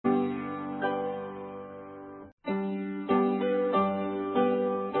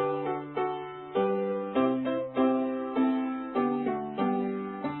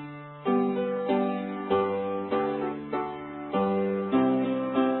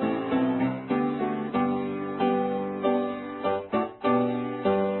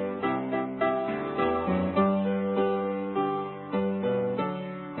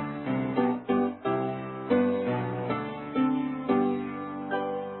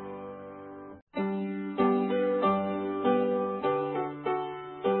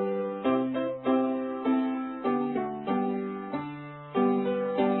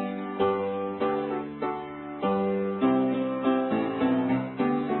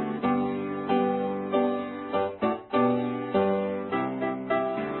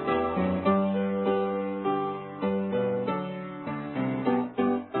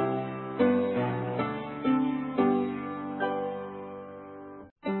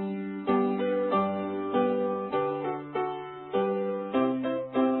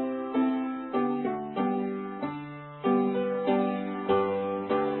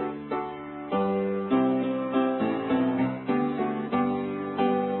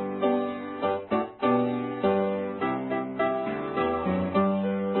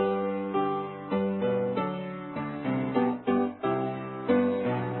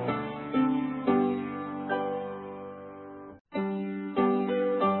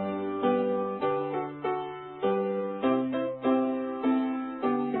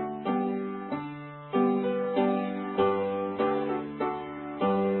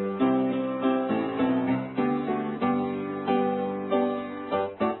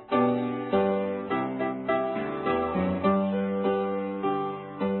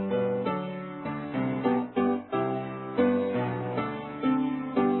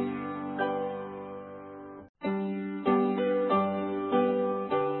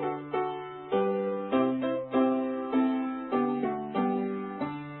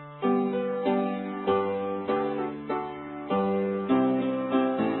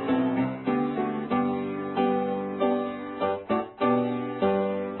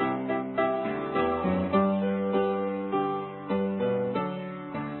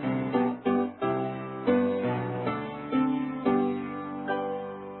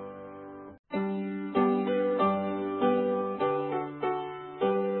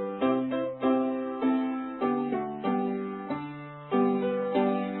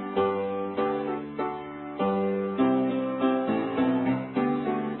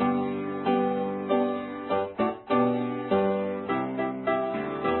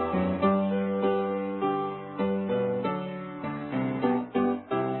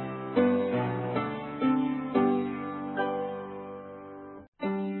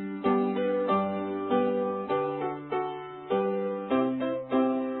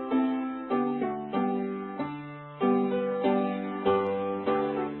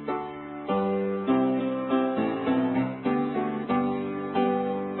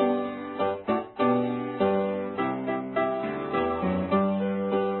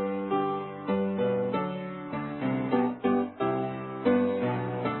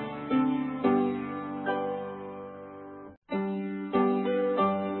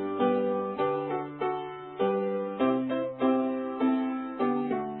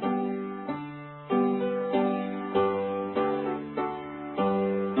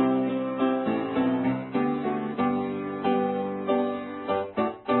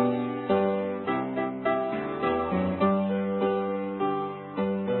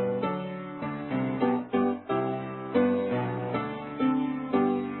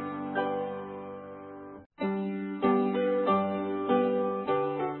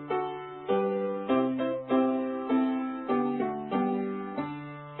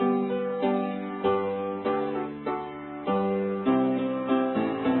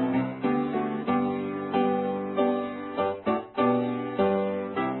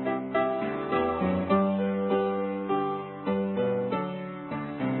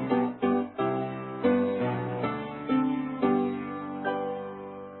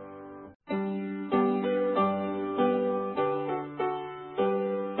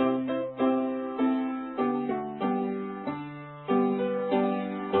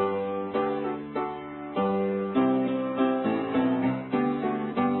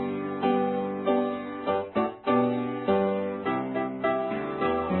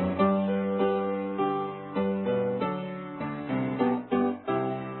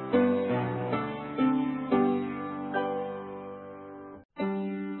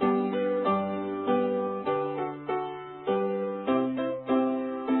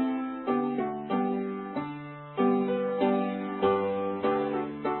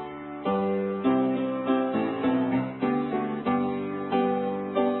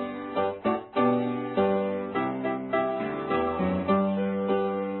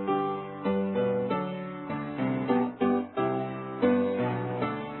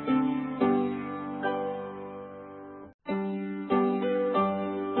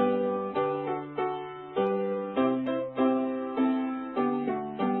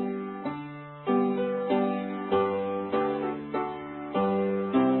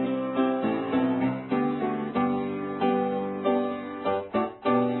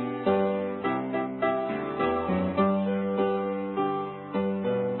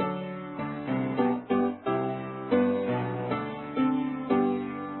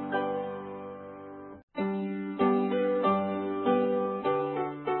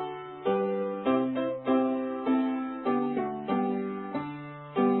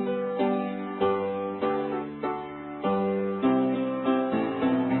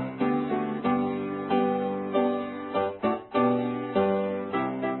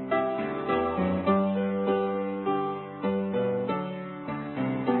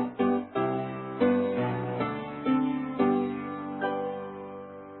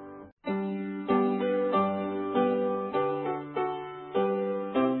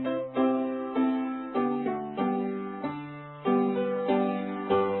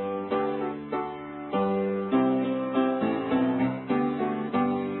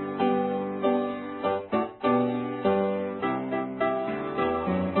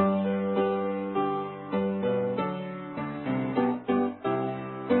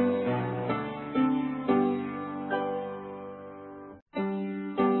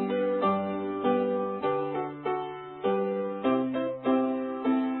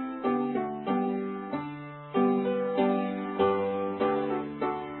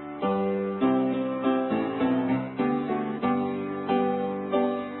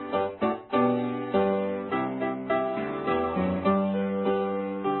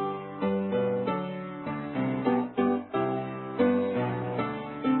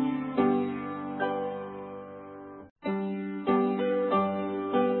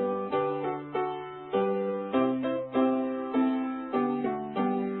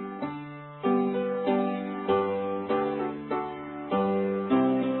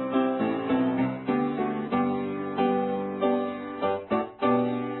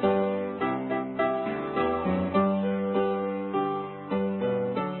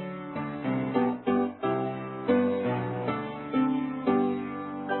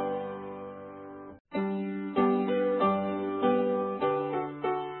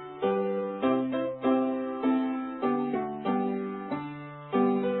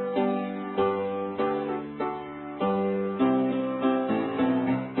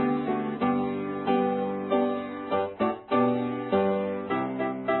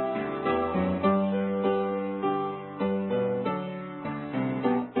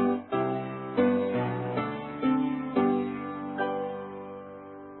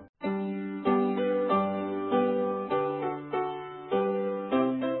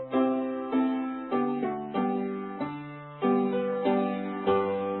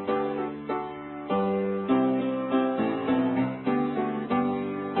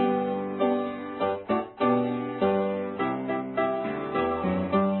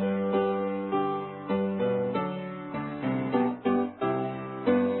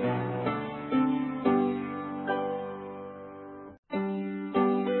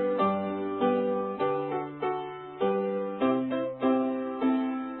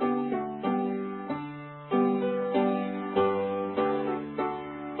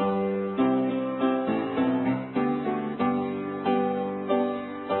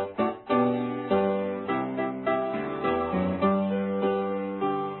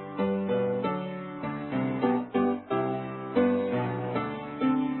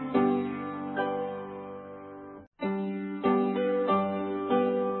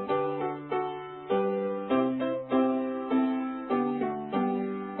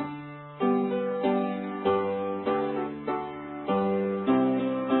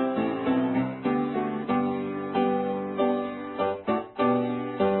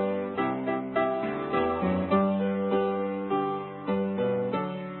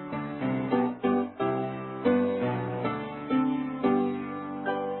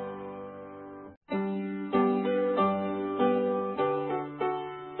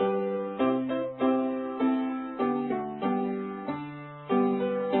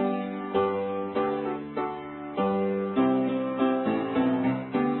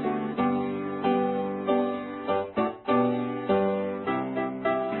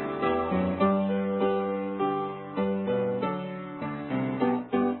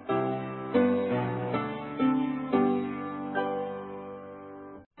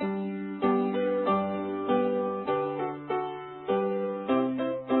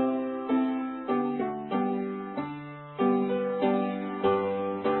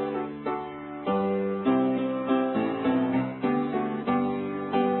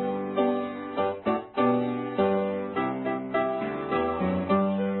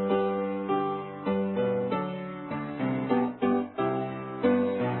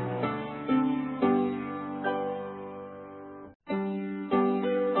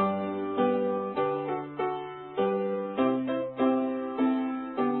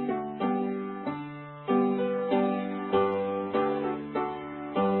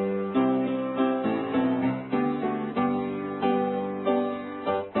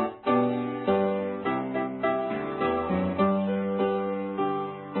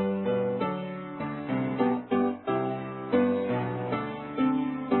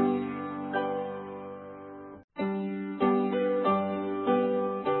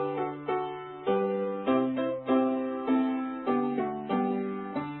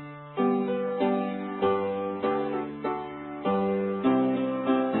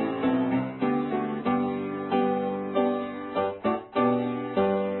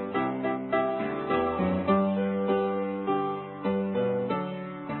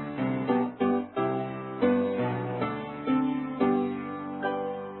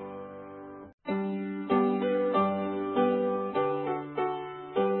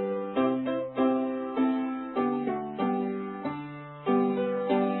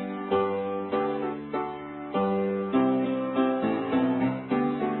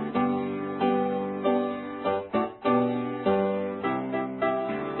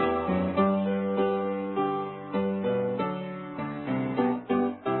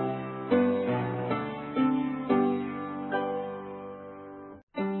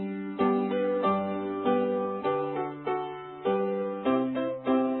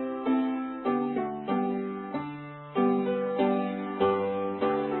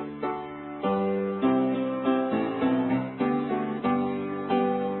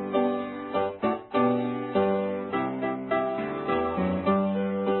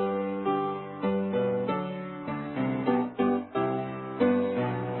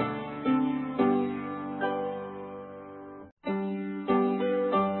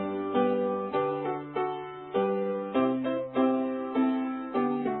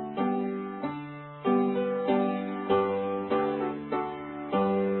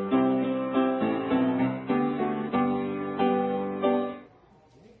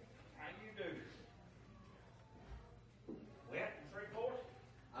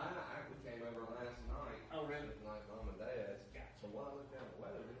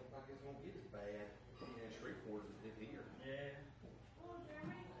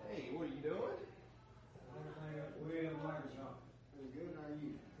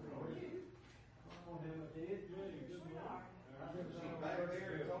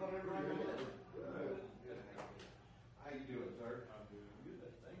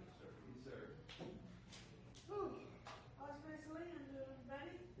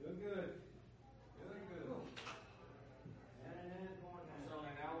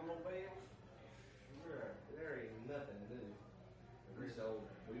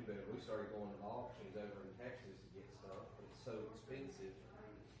We started going to auctions over in Texas to get stuff, but it's so expensive.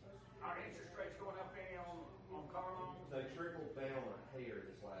 Are interest rates going up any on car loans? They trickled down a hair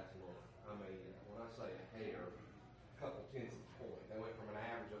this last month. I mean, when I say a hair, a couple tenths of a point. They went from an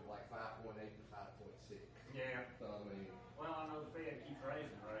average of like 5.8 to 5.6. Yeah. So I mean, well, I know the Fed keeps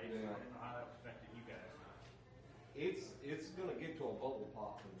raising rates. Yeah. I don't know how that affected you guys. it's going to get to a bubble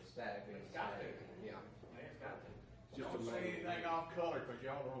pop from the static being It's got to. static. Yeah. Yeah, it's got to. Just don't say anything off color because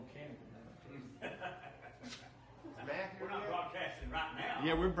y'all are on camera. Is Matt here We're not yet? broadcasting right now.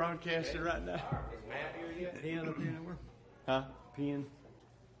 Yeah, we're broadcasting right now. Is Matt here yet? Pen up here nowhere? Huh? Pen?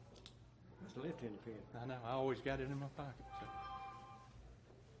 That's the left-handed pen. I know. I always got it in my pocket. So.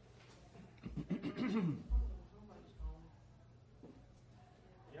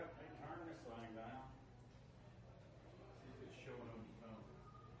 Yep, they turn this thing down. See if it's showing on the phone.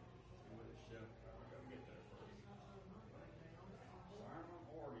 See what it's showing. I'll go get there first. Sermon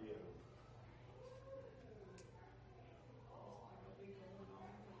audio.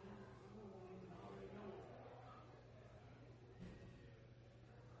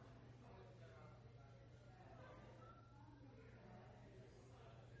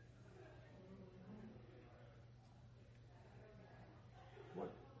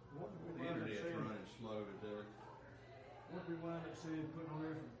 What did we The wind up internet's saying? running slow today. What did we wind up saying, putting on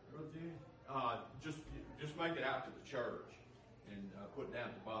there for Brother Jimmy? Just make it out to the church and put down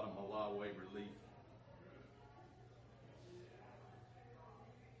at the bottom Allah way relief.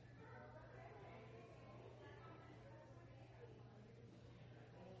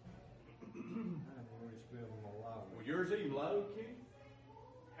 I haven't already spelled them all out. Well, yours even low, Keith?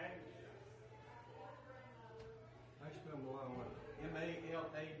 Hey, I spell them all out.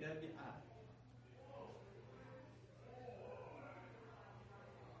 M-A-L-A-W-I.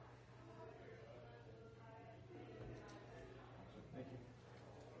 Thank you.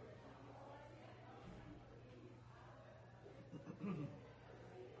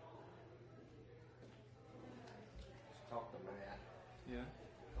 Just talk to Matt. Yeah.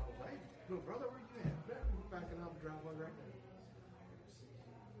 Oh, hey, little brother, where you at? We're backing up the driveway right now.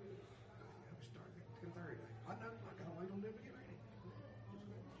 I'm starting at 10:30. I know, I gotta wait on them to get ready. Just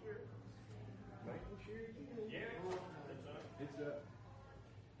making sure. Making sure you get yeah, it's up.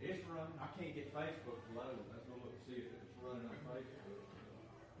 It's running. I can't get Facebook to load. Let's go look and see if it's running on Facebook.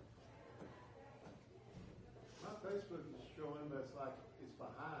 My Facebook is showing, but it's like it's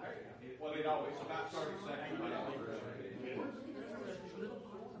behind. Well, it's about 30 seconds.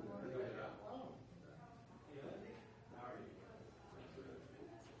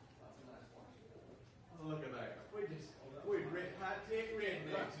 Look at that. We're high-tech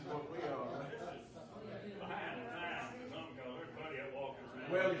rednecks is what we are. Behind the time, some goes, everybody up walking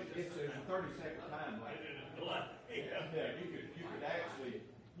around. Well, it's a 30-second time limit. Yeah. Yeah,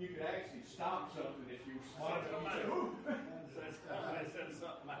 you could actually stop something if you were smart enough to say, "Ooh." Somebody said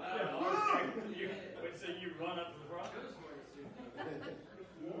something about you would say you run up to the front.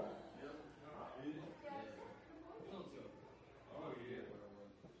 Oh, yeah.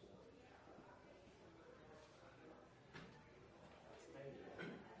 Hey.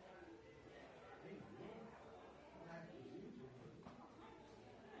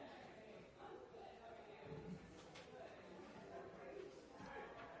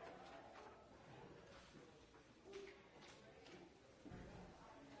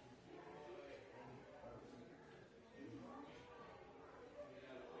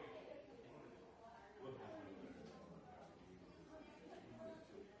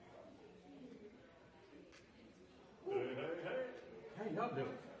 How y'all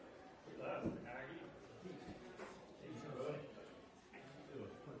doing? That's Aggie.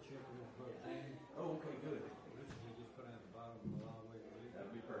 Put check on your brother. Oh, okay, good. This is we just put out the bottom of the long way to leave.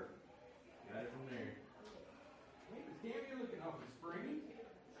 That'd be perfect. Got it from there. Hey, Tammy, you're looking awfully springy.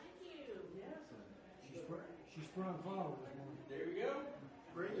 She sprung forward this morning. There we go.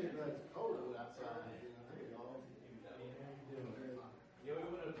 Bringing that cold outside. There you go. Yeah, we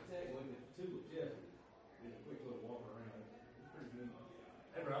went up to Texas looking at the tulips. Yeah. Did a quick little walk around. It's pretty good.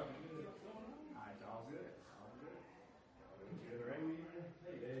 Hey, bro. Hi, it's all good. All good. Good rain.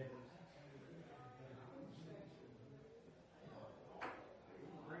 Hey, Dad.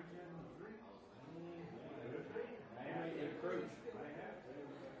 Hey, cruise.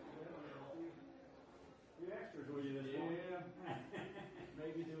 Few extras with you this morning. Yeah.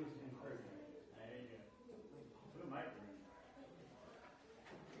 Maybe do some encouragement. There you go. We'll make room.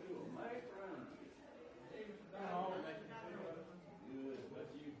 We will make room. Oh, Good. But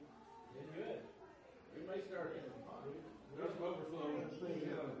you.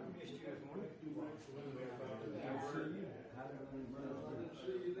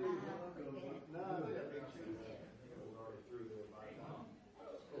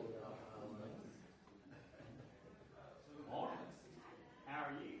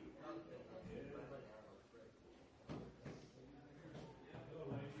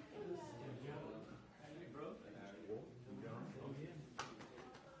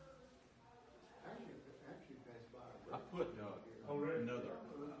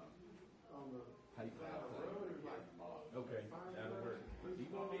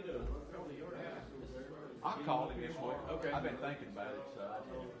 I'll call him this week. Okay. I've been thinking about it, so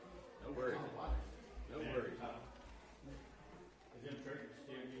no worries. No worries. Is them triggers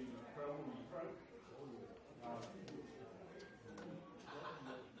still using the pro when you pro?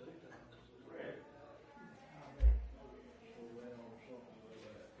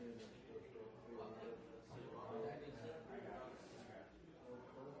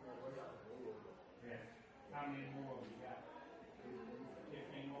 How many more have you got?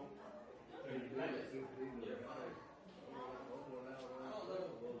 15 more? So you got it.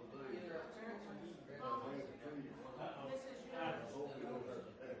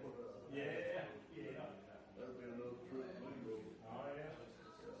 Yeah, yeah. That'll be another trip. Oh, yeah.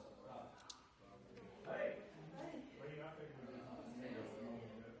 Hey. What do you got there?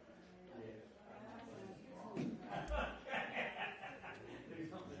 Do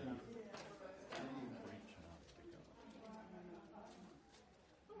something.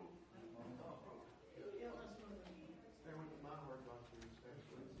 They went to my work last week,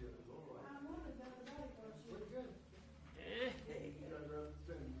 actually, the other day. Pretty good. You guys rather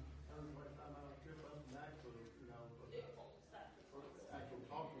spend much time on a trip up and back for, you know, for the actual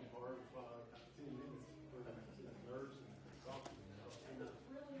talking part of, 10 minutes for the nurse and talking and stuff.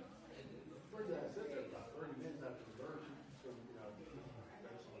 Where's that? Sit there about 30 minutes after the nurse, so, you know,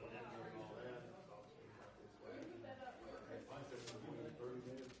 that's all that and all that. And talk to me about this way. If I said, well, you know, 30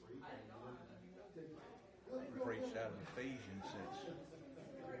 minutes for each one. Preached out of Ephesians since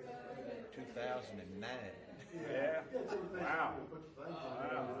 2009. Yeah. Wow.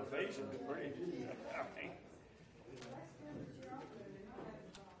 Wow. Ephesians is pretty. I mean,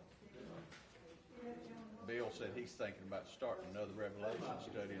 Bill said he's thinking about starting another Revelation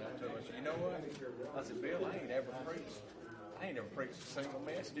study, and I told him, I said, you know what? I said, Bill, I ain't ever preached a single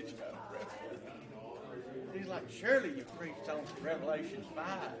message on Revelation. He's like, surely you preached on Revelations 5.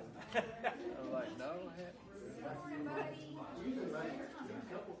 I was like, no, I haven't.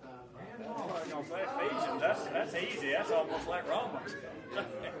 I was gonna say Ephesians. That's easy. That's almost like Romans.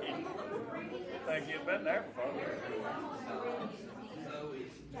 Think you've been there before.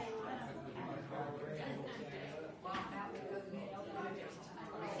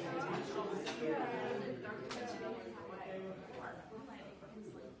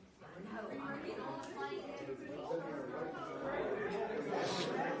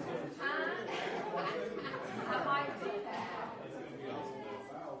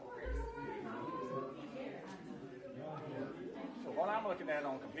 So what I'm looking at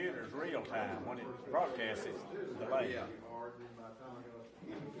on computer is real time. When it broadcasts, it's delayed. Yeah.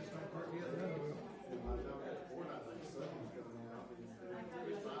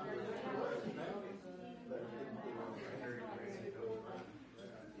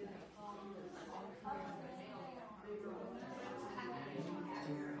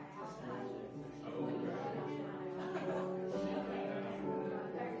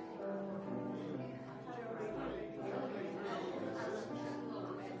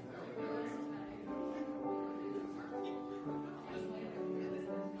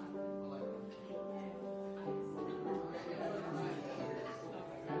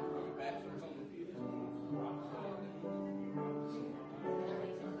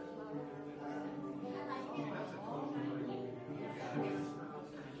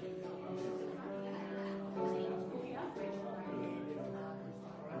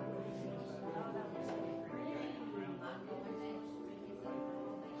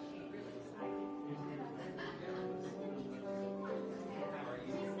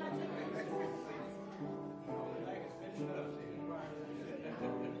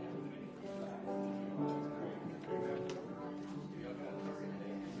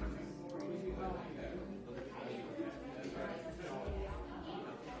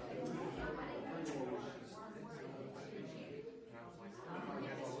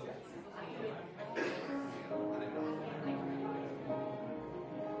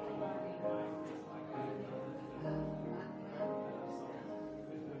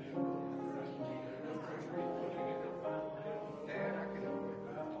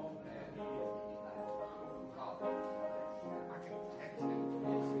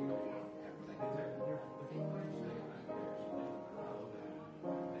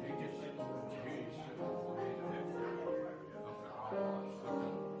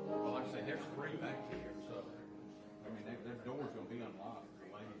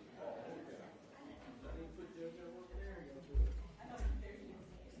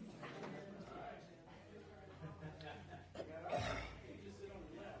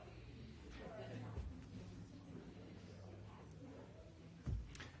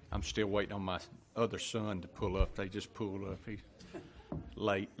 I'm still waiting on my other son to pull up. They just pulled up. He's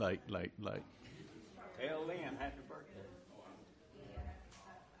late. Tell Lynn happy birthday.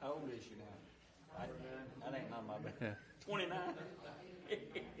 How old is she now? That ain't none of my business. 29?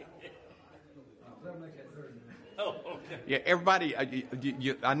 Oh, okay. Yeah, everybody, I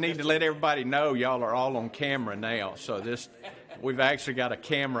need to let everybody know y'all are all on camera now. So we've actually got a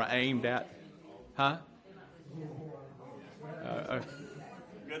camera aimed at, huh?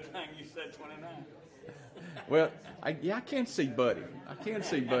 Good thing you said 29. Well, I can't see Buddy. I can't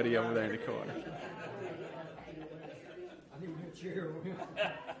see Buddy over there in the corner. I need a chair.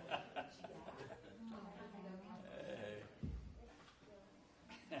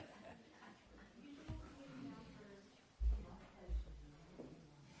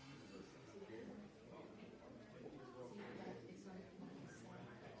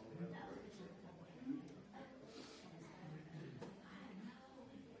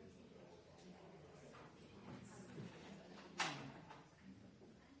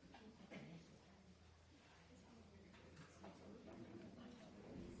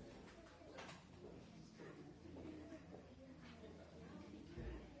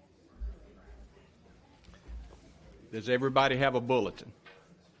 Does everybody have a bulletin?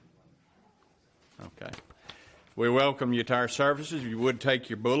 Okay. We welcome you to our services. If you would take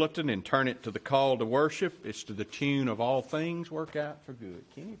your bulletin and turn it to the call to worship. It's to the tune of All Things Work Out for Good.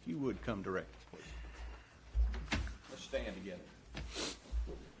 Kenny, if you would come direct, please. Let's stand together.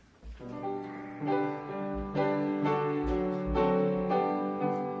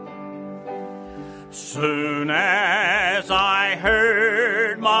 Soon as I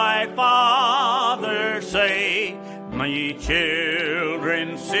heard my Father say, "My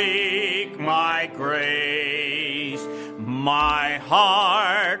children seek my grace," my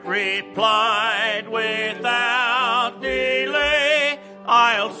heart replied without delay,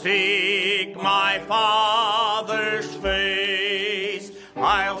 "I'll seek my Father's face.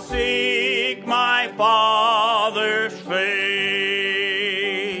 I'll seek my Father's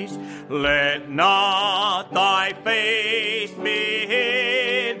face. Let not thy face be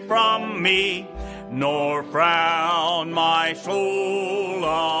hid from me, nor frown my soul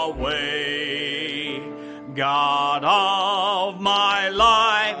away. God of my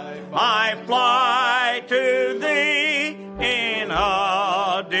life, I fly to thee in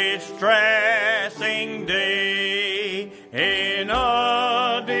a distressing day, in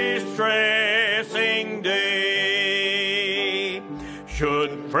a distressing day.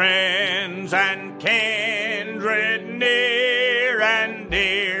 Should friends and kindred near and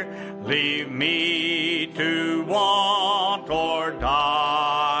dear leave me to want or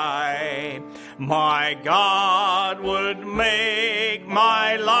die, my God would make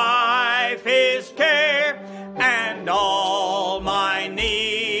my life his care and all my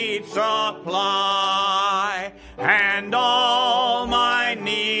needs supply, and all my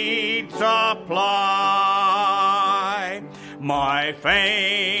needs supply. My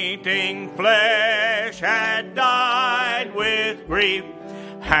fainting flesh had died with grief,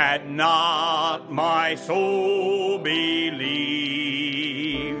 had not my soul believed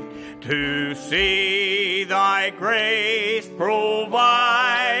to see thy grace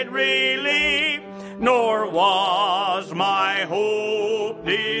provide relief, nor was my hope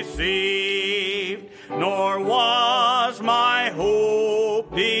deceived, nor was my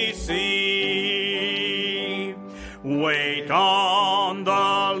hope deceived. Wait on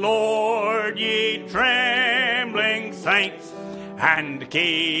the Lord, ye trembling saints, and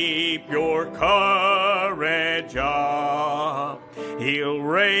keep your courage up. He'll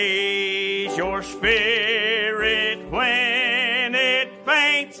raise your spirit when it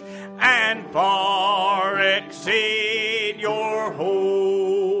faints, and far exceed your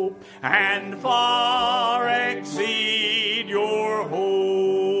hope, and far exceed your hope.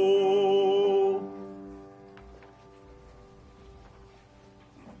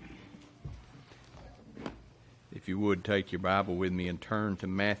 If you would take your Bible with me and turn to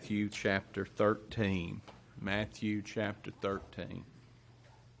Matthew chapter 13. Matthew chapter 13.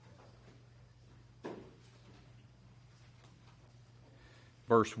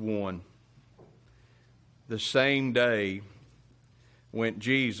 Verse 1. The same day went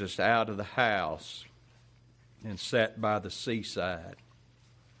Jesus out of the house and sat by the seaside.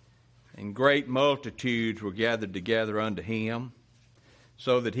 And great multitudes were gathered together unto him,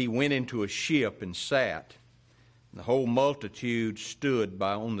 so that he went into a ship and sat. The whole multitude stood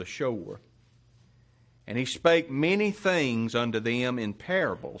by on the shore. And he spake many things unto them in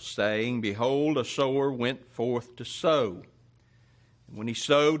parables, saying, Behold, a sower went forth to sow. And when he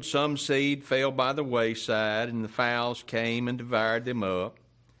sowed, some seed fell by the wayside, and the fowls came and devoured them up.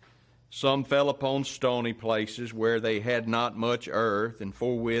 Some fell upon stony places where they had not much earth, and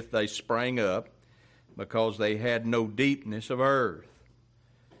forthwith they sprang up, because they had no deepness of earth.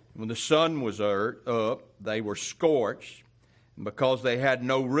 When the sun was up, they were scorched, and because they had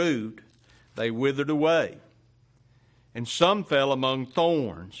no root, they withered away. And some fell among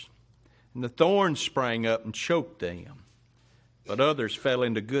thorns, and the thorns sprang up and choked them. But others fell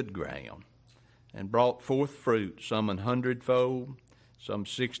into good ground, and brought forth fruit, some 100-fold, some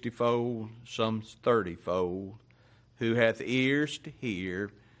 60-fold, some 30-fold. Who hath ears to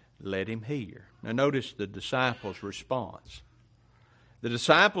hear, let him hear. Now notice the disciples' response. The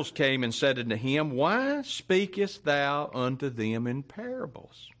disciples came and said unto him, Why speakest thou unto them in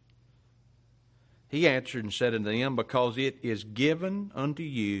parables? He answered and said unto them, Because it is given unto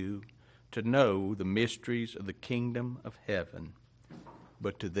you to know the mysteries of the kingdom of heaven,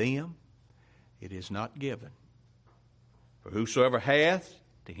 but to them it is not given. For whosoever hath,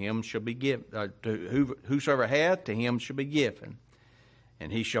 to him shall be given. Whosoever hath, to him shall be given,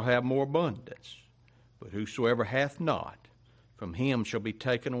 and he shall have more abundance. But whosoever hath not, from him shall be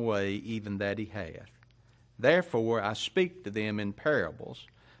taken away even that he hath. Therefore I speak to them in parables,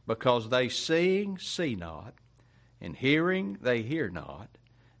 because they seeing see not, and hearing they hear not,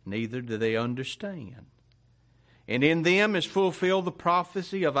 neither do they understand. And in them is fulfilled the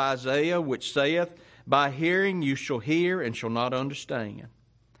prophecy of Isaiah, which saith, By hearing you shall hear and shall not understand.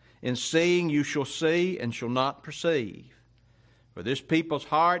 In seeing you shall see and shall not perceive. For this people's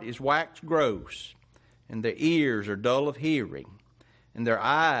heart is waxed gross, and their ears are dull of hearing, and their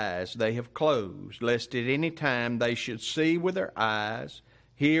eyes they have closed, lest at any time they should see with their eyes,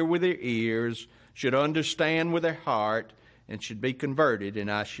 hear with their ears, should understand with their heart, and should be converted,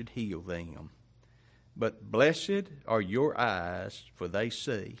 and I should heal them. But blessed are your eyes, for they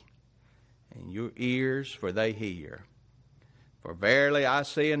see, and your ears, for they hear. For verily I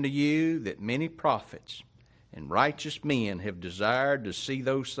say unto you that many prophets and righteous men have desired to see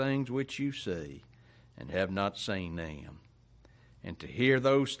those things which you see, and have not seen them, and to hear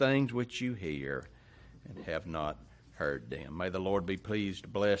those things which you hear, and have not heard them. May the Lord be pleased to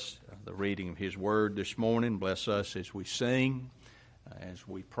bless the reading of His Word this morning. Bless us as we sing, as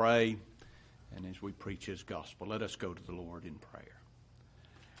we pray, and as we preach His gospel. Let us go to the Lord in prayer.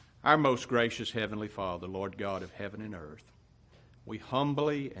 Our most gracious Heavenly Father, Lord God of heaven and earth, we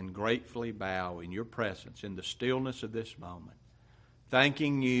humbly and gratefully bow in your presence in the stillness of this moment,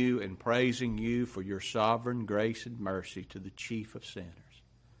 thanking you and praising you for your sovereign grace and mercy to the chief of sinners.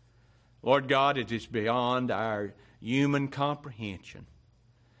 Lord God, it is beyond our human comprehension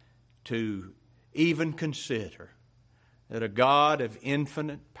to even consider that a God of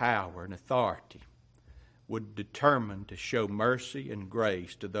infinite power and authority would determine to show mercy and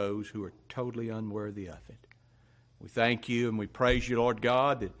grace to those who are totally unworthy of it. We thank you and we praise you, Lord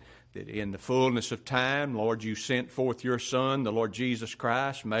God, that in the fullness of time, Lord, you sent forth your Son, the Lord Jesus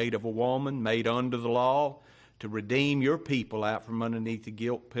Christ, made of a woman, made under the law, to redeem your people out from underneath the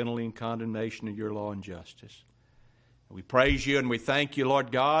guilt, penalty, and condemnation of your law and justice. We praise you and we thank you,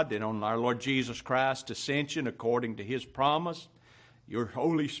 Lord God, that on our Lord Jesus Christ's ascension, according to his promise, your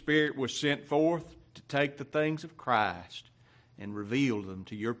Holy Spirit was sent forth to take the things of Christ and reveal them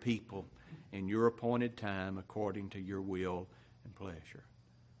to your people in your appointed time according to your will and pleasure.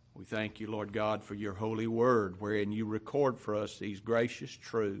 We thank you, Lord God, for your holy word, wherein you record for us these gracious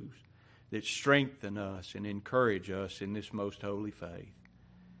truths that strengthen us and encourage us in this most holy faith.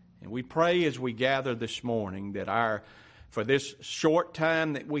 And we pray as we gather this morning that for this short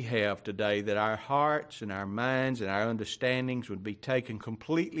time that we have today, that our hearts and our minds and our understandings would be taken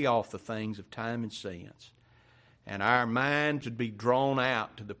completely off the things of time and sense, and our minds would be drawn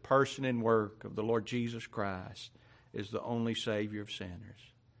out to the person and work of the Lord Jesus Christ as the only Savior of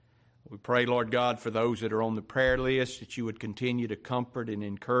sinners. We pray, Lord God, for those that are on the prayer list, that you would continue to comfort and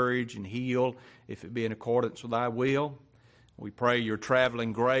encourage and heal, if it be in accordance with thy will. We pray your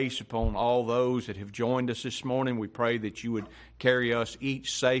traveling grace upon all those that have joined us this morning. We pray that you would carry us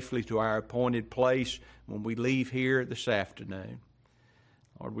each safely to our appointed place when we leave here this afternoon.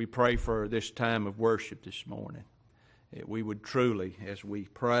 Lord, we pray for this time of worship this morning, that we would truly, as we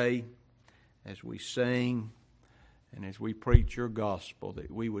pray, as we sing, and as we preach your gospel,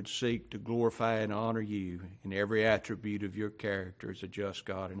 that we would seek to glorify and honor you in every attribute of your character as a just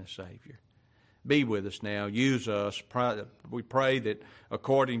God and a Savior. Be with us now. Use us. We pray that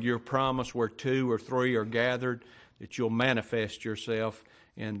according to your promise, where two or three are gathered, that you'll manifest yourself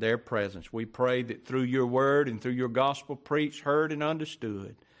in their presence. We pray that through your word and through your gospel preached, heard, and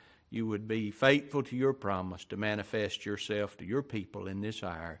understood, you would be faithful to your promise to manifest yourself to your people in this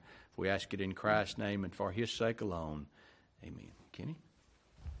hour. We ask it in Christ's name and for his sake alone. Amen. Kenny?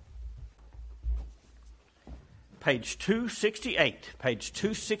 Page 268. Page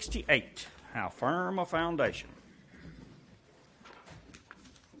 268. How firm a foundation.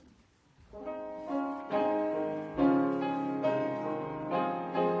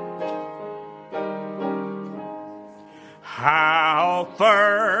 How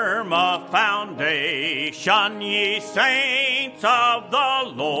firm a foundation, ye saints of the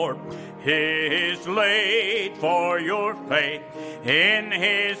Lord, is laid for your faith in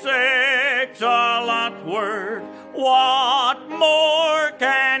his excellent word. What more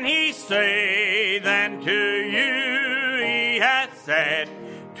can he say than to you he hath said?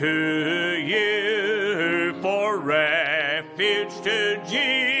 To you for refuge to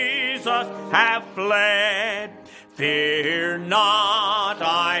Jesus have fled. Fear not,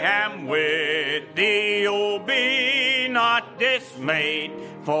 I am with thee, oh, be not dismayed,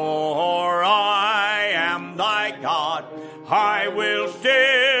 for I am thy God. I will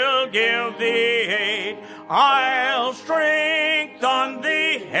still give thee aid. I'll strengthen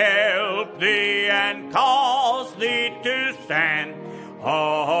thee, help thee, and cause thee to stand,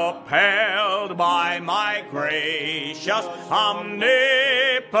 upheld by my gracious, omnipotent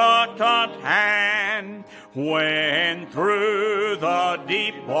hand. When through the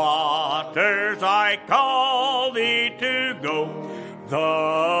deep waters I call thee to go,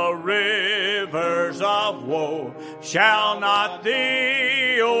 the rivers of woe shall not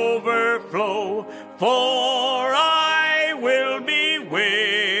thee overflow. For I will be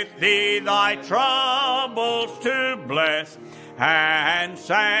with thee, thy troubles to bless, and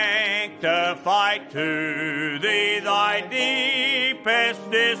sanctify to thee thy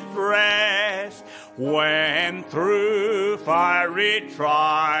deepest distress. When through fiery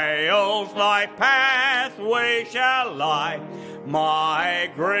trials thy pathway shall lie, my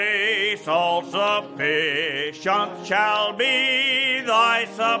grace all sufficient shall be thy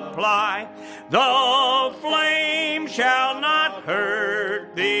supply. The flame shall not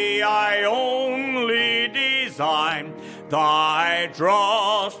hurt thee, I only design thy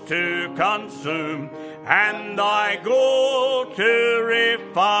dross to consume, and thy gold to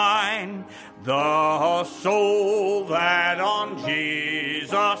refine. The soul that on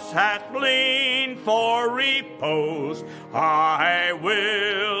Jesus hath leaned for repose, I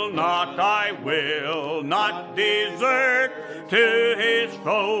will not desert to his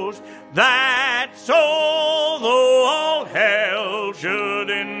foes. That soul, though all hell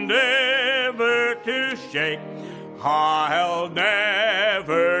should endeavor to shake, I'll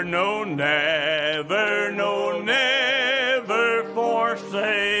never, no, never, no, never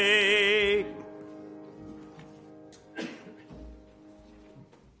forsake.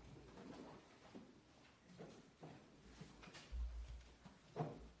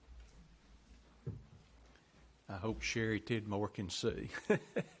 I hope Sherry Tidmore can see.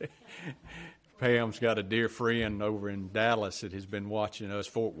 Pam's got a dear friend over in Dallas that has been watching us,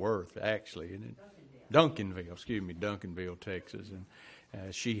 Fort Worth, actually, isn't it? Duncanville, Texas.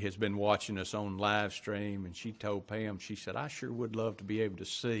 And she has been watching us on live stream, and she told Pam, she said, I sure would love to be able to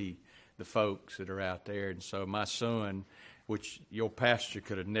see the folks that are out there. And so my son, which your pastor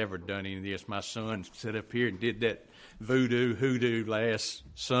could have never done any of this, my son sat up here and did that hoodoo last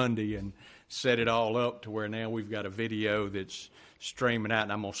Sunday and set it all up to where now we've got a video that's streaming out,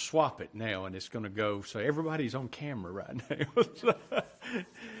 and I'm going to swap it now, and it's going to go, so everybody's on camera right now.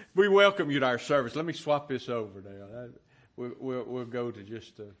 We welcome you to our service. Let me swap this over now. We'll go to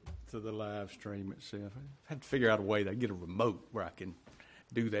just to the live stream itself. I have to figure out a way to get a remote where I can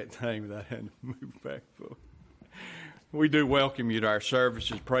do that thing without having to move back. We do welcome you to our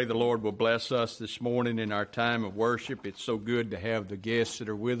services. Pray the Lord will bless us this morning in our time of worship. It's so good to have the guests that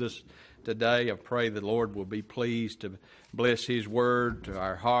are with us today. I pray the Lord will be pleased to bless his word to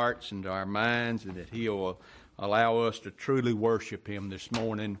our hearts and to our minds, and that he'll allow us to truly worship him this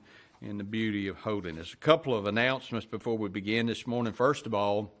morning in the beauty of holiness. A couple of announcements before we begin this morning. First of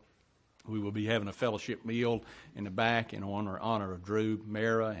all, we will be having a fellowship meal in the back in honor of Drew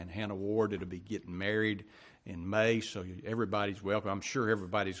Mara and Hannah Ward that'll be getting married in May, so everybody's welcome. I'm sure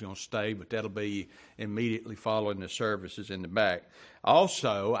everybody's going to stay, but that'll be immediately following the services in the back.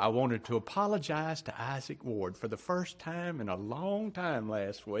 Also, I wanted to apologize to Isaac Ward. For the first time in a long time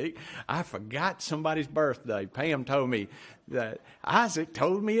last week, I forgot somebody's birthday. Pam told me that Isaac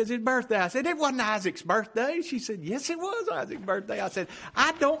told me it's his birthday. I said, it wasn't Isaac's birthday. She said, yes, it was Isaac's birthday. I said,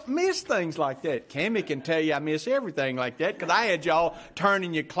 I don't miss things like that. Cammie can tell you I miss everything like that because I had y'all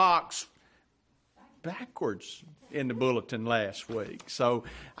turning your clocks backwards in the bulletin last week. So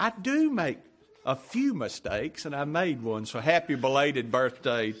I do make a few mistakes, and I made one. So happy belated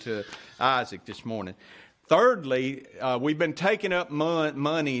birthday to Isaac this morning. Thirdly, we've been taking up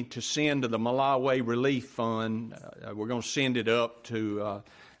money to send to the Malawi Relief Fund. We're going to send it up to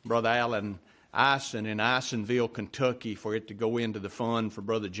Brother Alan Ison in Isonville, Kentucky, for it to go into the fund for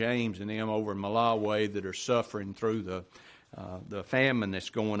Brother James and them over in Malawi that are suffering through the famine that's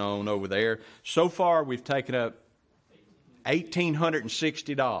going on over there. So far, we've taken up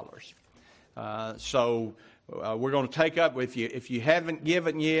 $1,860. We're going to take up, if you haven't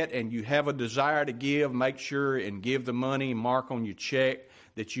given yet and you have a desire to give, make sure and give the money, mark on your check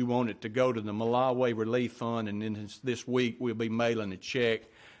that you want it to go to the Malawi Relief Fund, and then this week we'll be mailing a check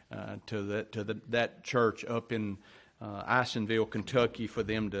to that church up in Isonville, Kentucky, for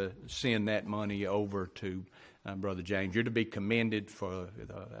them to send that money over to Brother James. You're to be commended for.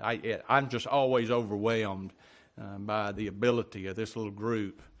 I'm just always overwhelmed by the ability of this little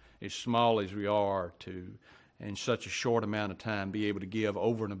group, as small as we are, to, in such a short amount of time, be able to give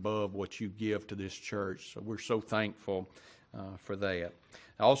over and above what you give to this church. So we're so thankful for that.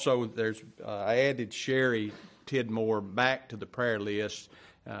 Also, I added Sherry Tidmore back to the prayer list.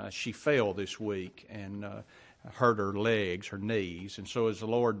 She fell this week and hurt her legs, her knees. And so as the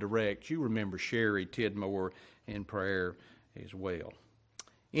Lord directs, you remember Sherry Tidmore in prayer as well.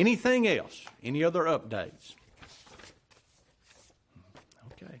 Anything else? Any other updates?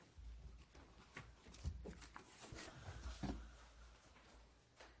 Okay.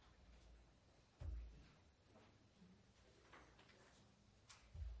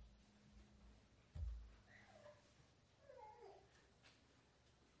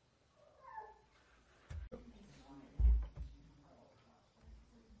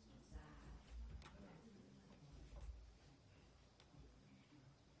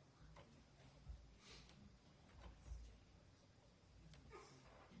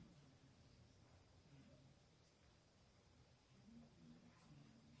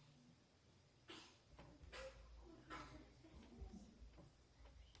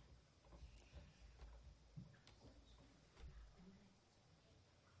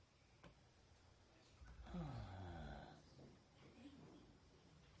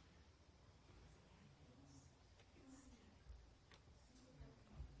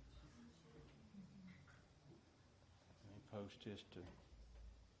 Post this to.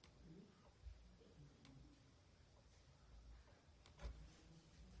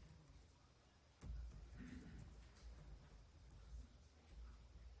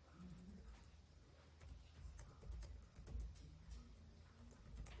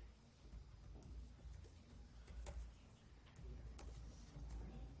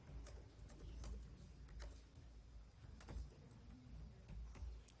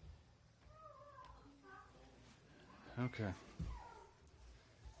 Okay.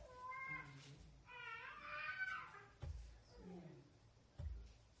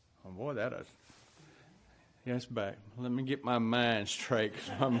 Oh boy, yes, back. Let me get my mind straight,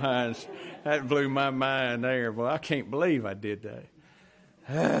 because that blew my mind there. Well, I can't believe I did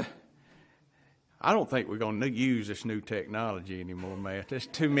that. I don't think we're going to use this new technology anymore, Matt. There's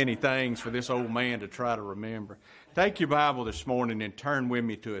too many things for this old man to try to remember. Take your Bible this morning and turn with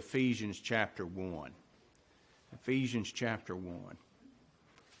me to Ephesians chapter 1. Ephesians chapter 1.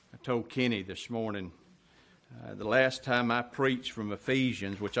 I told Kenny this morning, the last time I preached from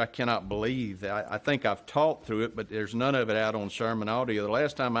Ephesians, which I cannot believe, I think I've taught through it, but there's none of it out on sermon audio. The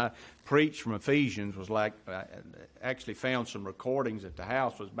last time I preached from Ephesians was I actually found some recordings at the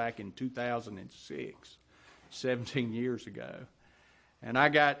house, was back in 2006, 17 years ago. And I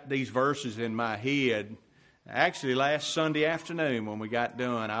got these verses in my head. Actually, last Sunday afternoon when we got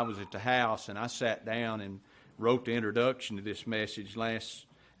done, I was at the house and I sat down and wrote the introduction to this message last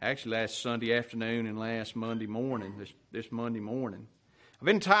Sunday afternoon and last Monday morning, this Monday morning. I've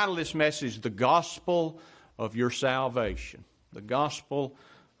entitled this message, The Gospel of Your Salvation. The Gospel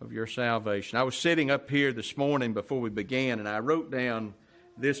of Your Salvation. I was sitting up here this morning before we began, and I wrote down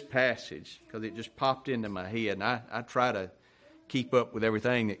this passage because it just popped into my head. And I try to keep up with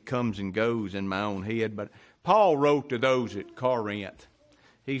everything that comes and goes in my own head. But Paul wrote to those at Corinth.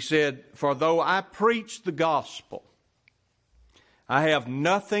 He said, "For though I preach the gospel, I have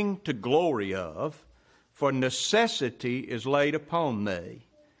nothing to glory of, for necessity is laid upon me.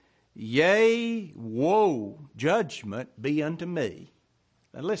 Yea, woe, judgment be unto me."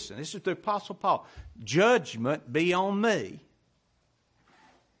 Now listen, this is the Apostle Paul. "Judgment be on me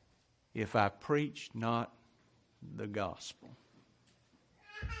if I preach not the gospel."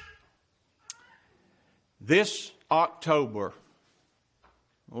 This October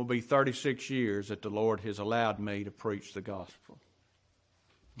will be 36 years that the Lord has allowed me to preach the gospel.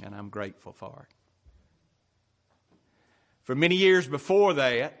 And I'm grateful for it. For many years before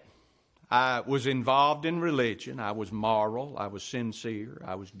that, I was involved in religion. I was moral. I was sincere.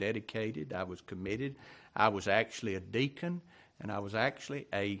 I was dedicated. I was committed. I was actually a deacon. And I was actually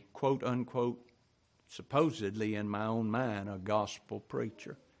a quote-unquote, supposedly in my own mind, a gospel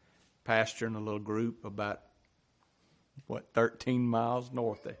preacher, pastoring a little group about, 13 miles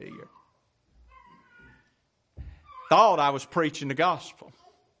north of here. Thought I was preaching the gospel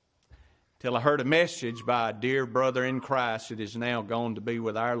till I heard a message by a dear brother in Christ that is now gone to be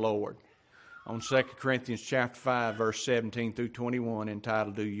with our Lord on 2 Corinthians chapter 5, verse 17 through 21,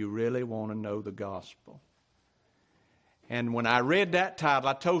 entitled, Do You Really Want to Know the Gospel? And when I read that title,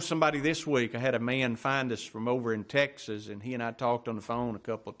 I told somebody this week, I had a man find us from over in Texas, and he and I talked on the phone a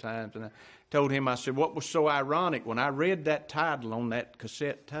couple of times, and I told him, I said, what was so ironic, when I read that title on that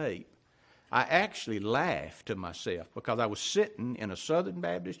cassette tape, I actually laughed to myself because I was sitting in a Southern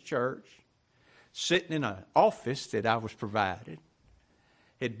Baptist church, sitting in an office that I was provided,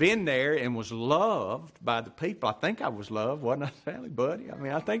 had been there and was loved by the people. I think I was loved, wasn't I, Sally, buddy? I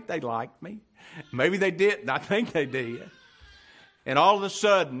mean, I think they liked me. Maybe they didn't. I think they did. And all of a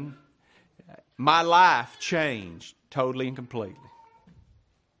sudden, my life changed totally and completely.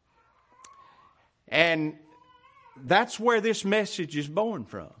 And that's where this message is born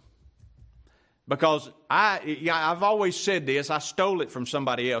from. Because I've always said this, I stole it from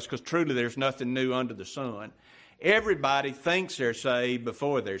somebody else, because truly there's nothing new under the sun. Everybody thinks they're saved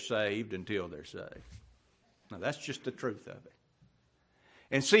before they're saved until they're saved. Now that's just the truth of it.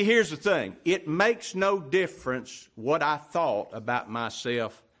 And see, here's the thing. It makes no difference what I thought about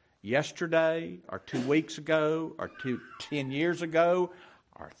myself yesterday, or 2 weeks ago, or 10 years ago,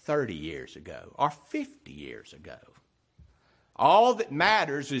 or 30 years ago, or 50 years ago. All that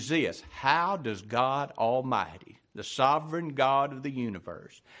matters is this: how does God Almighty, the sovereign God of the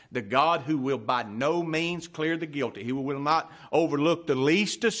universe, the God who will by no means clear the guilty, who will not overlook the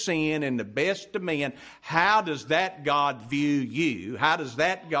least of sin and the best of men, how does that God view you? How does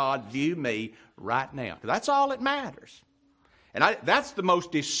that God view me right now? That's all that matters. And that's the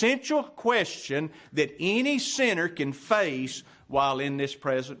most essential question that any sinner can face while in this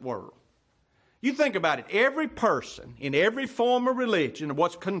present world. You think about it. Every person in every form of religion, of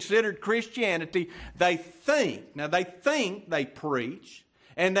what's considered Christianity, they think they preach,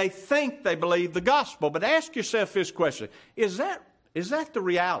 and they think they believe the gospel. But ask yourself this question: is that the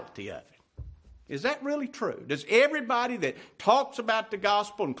reality of it? Is that really true? Does everybody that talks about the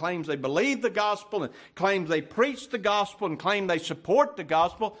gospel and claims they believe the gospel and claims they preach the gospel and claim they support the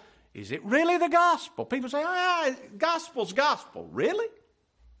gospel, is it really the gospel? People say, gospel's gospel. Really?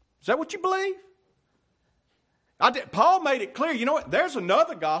 Is that what you believe? Paul made it clear, you know what, there's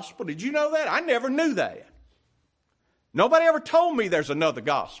another gospel. Did you know that? I never knew that. Nobody ever told me there's another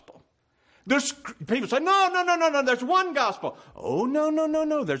gospel. People say, no, there's one gospel. Oh,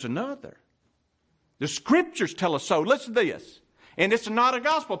 no, there's another. The Scriptures tell us so. Listen to this. And it's not a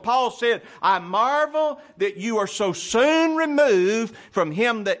gospel. Paul said, I marvel that you are so soon removed from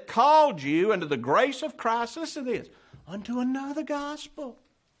him that called you unto the grace of Christ. Listen to this. Unto another gospel.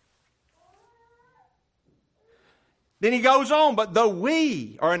 Then he goes on, but though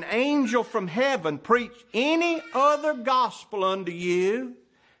we or an angel from heaven preach any other gospel unto you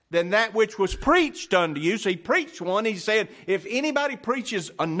than that which was preached unto you. So he preached one. He said, if anybody preaches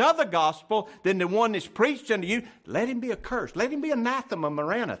another gospel than the one that's preached unto you, let him be accursed. Let him be anathema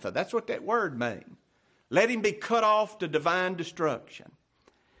maranatha. That's what that word means. Let him be cut off to divine destruction.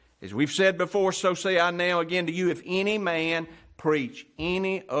 As we've said before, so say I now again to you, if any man preach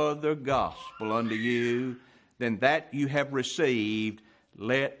any other gospel unto you than that you have received,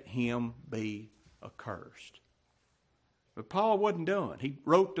 let him be accursed. But Paul wasn't done. He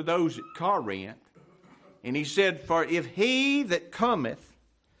wrote to those at Corinth, and he said, for if he that cometh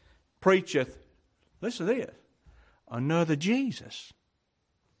preacheth, listen to this, another Jesus.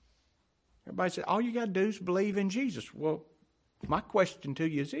 Everybody said, all you got to do is believe in Jesus. Well, my question to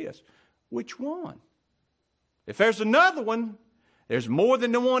you is this: which one? If there's another one, there's more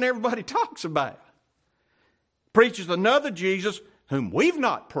than the one everybody talks about. Preaches another Jesus whom we've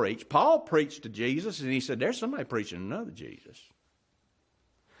not preached. Paul preached to Jesus, and he said, there's somebody preaching another Jesus.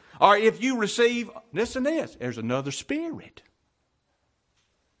 Or if you receive, listen to this, there's another Spirit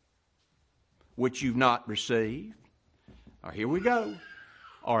which you've not received. Or here we go.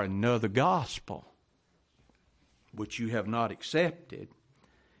 Or another gospel which you have not accepted.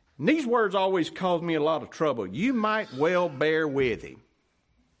 And these words always cause me a lot of trouble. You might well bear with him.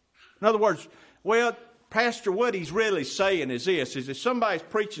 In other words, well, Pastor, what he's really saying is this, is if somebody's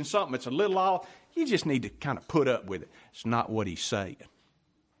preaching something that's a little off, you just need to kind of put up with it. It's not what he's saying.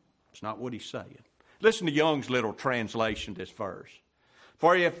 It's not what he's saying. Listen to Young's little translation of this verse.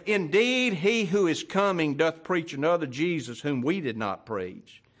 For if indeed he who is coming doth preach another Jesus whom we did not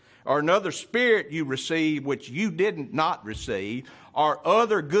preach, or another spirit you receive which you did not receive, or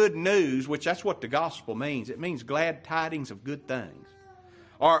other good news, which that's what the gospel means. It means glad tidings of good things.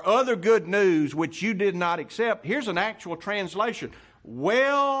 Or other good news which you did not accept. Here's an actual translation.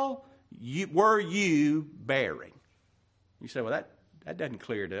 Were you bearing? You say, well, that doesn't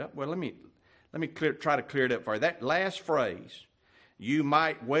clear it up. Well, let me try to clear it up for you. That last phrase, you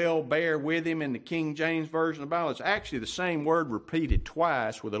might well bear with him, in the King James Version of the Bible, it's actually the same word repeated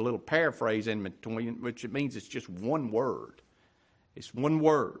twice with a little paraphrase in between, which it means it's just one word. It's one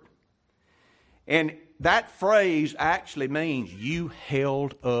word. And that phrase actually means you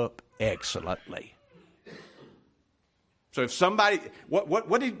held up excellently. So if somebody,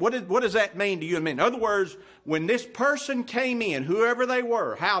 what does that mean to you? In other words, when this person came in, whoever they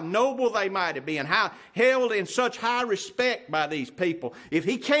were, how noble they might have been, how held in such high respect by these people, if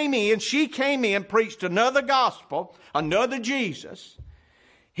he came in, she came in, preached another gospel, another Jesus,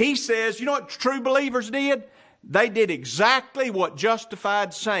 he says, you know what true believers did? They did exactly what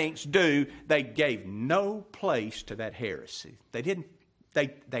justified saints do. They gave no place to that heresy.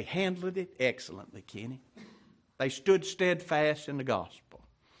 They handled it excellently, Kenny. They stood steadfast in the gospel.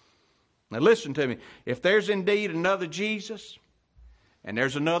 Now listen to me. If there's indeed another Jesus and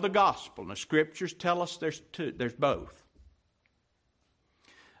there's another gospel, and the Scriptures tell us there's both,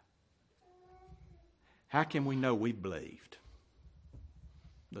 how can we know we believed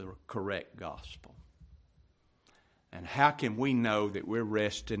the correct gospel? And how can we know that we're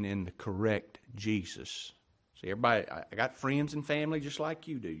resting in the correct Jesus? See, everybody, I got friends and family just like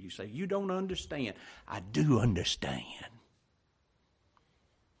you do. You say, you don't understand. I do understand.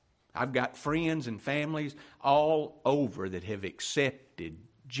 I've got friends and families all over that have accepted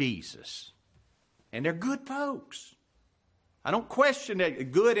Jesus. And they're good folks. I don't question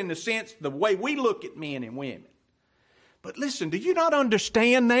that good in the sense the way we look at men and women. But listen, do you not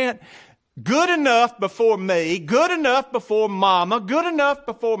understand that? Good enough before me, good enough before mama, good enough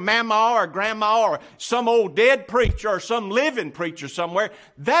before mama or grandma or some old dead preacher or some living preacher somewhere,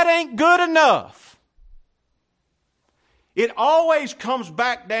 that ain't good enough. It always comes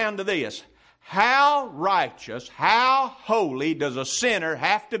back down to this. How righteous, how holy does a sinner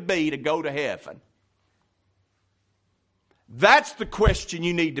have to be to go to heaven? That's the question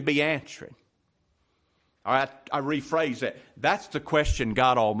you need to be answering. All right, I rephrase that. That's the question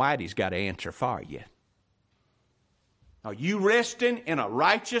God Almighty's got to answer for you. Are you resting in a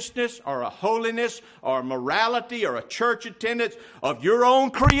righteousness or a holiness or a morality or a church attendance of your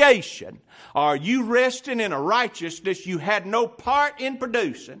own creation? Are you resting in a righteousness you had no part in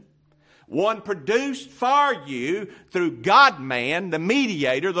producing? One produced for you through God-man, the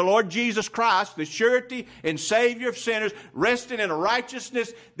mediator, the Lord Jesus Christ, the surety and Savior of sinners, resting in a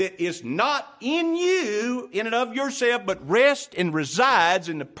righteousness that is not in you, in and of yourself, but rests and resides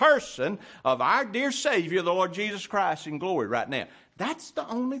in the person of our dear Savior, the Lord Jesus Christ, in glory right now. That's the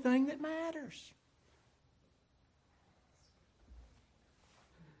only thing that matters.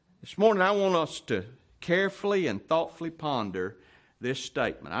 This morning I want us to carefully and thoughtfully ponder this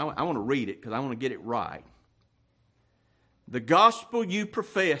statement. I want to read it because I want to get it right. The gospel you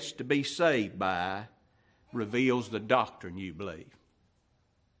profess to be saved by reveals the doctrine you believe.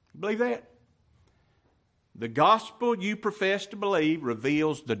 You believe that? The gospel you profess to believe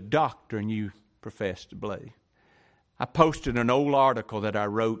reveals the doctrine you profess to believe. I posted an old article that I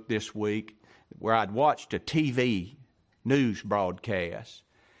wrote this week where I'd watched a TV news broadcast.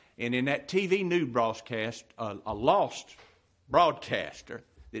 And in that TV news broadcast, a lost broadcaster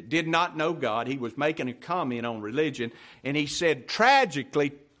that did not know God, he was making a comment on religion, and he said,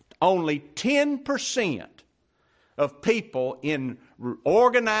 tragically, only 10% of people in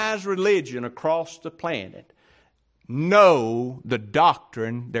organized religion across the planet know the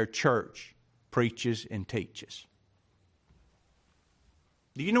doctrine their church preaches and teaches.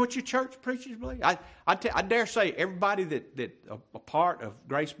 Do you know what your church preaches believe? I dare say everybody that a part of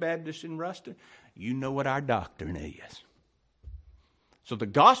Grace Baptist in Ruston, you know what our doctrine is. So the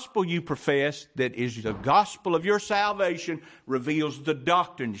gospel you profess, that is the gospel of your salvation, reveals the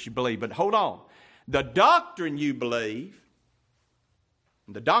doctrine that you believe. But hold on. The doctrine you believe,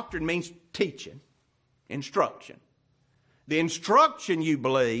 the doctrine means teaching, instruction. The instruction you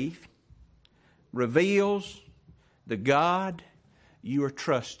believe reveals the God you are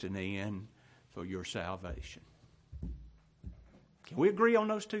trusting in for your salvation. Can we agree on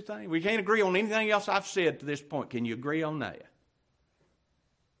those two things? We can't agree on anything else I've said to this point. Can you agree on that?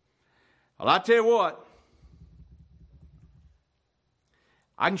 Well, I tell you what,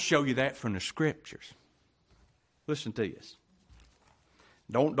 I can show you that from the Scriptures. Listen to this.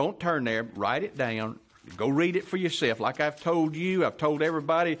 Don't turn there. Write it down. Go read it for yourself. Like I've told you, I've told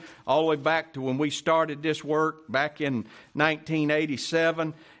everybody all the way back to when we started this work back in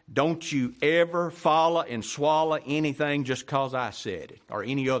 1987. Don't you ever follow and swallow anything just because I said it or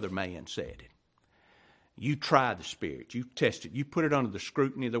any other man said it. You try the Spirit. You test it. You put it under the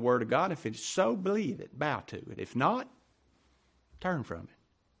scrutiny of the Word of God. If it's so, believe it. Bow to it. If not, turn from it.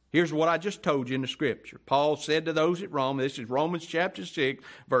 Here's what I just told you in the Scripture. Paul said to those at Rome, this is Romans chapter 6,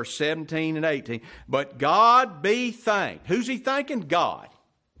 verse 17 and 18, but God be thanked. Who's he thanking? God.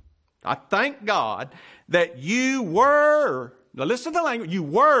 I thank God that you were, now listen to the language, you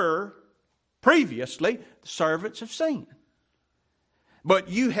were previously servants of sin. But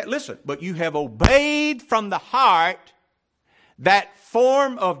you have obeyed from the heart that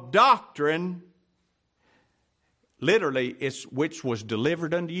form of doctrine. Literally, it's which was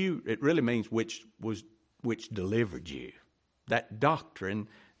delivered unto you. It really means which delivered you. That doctrine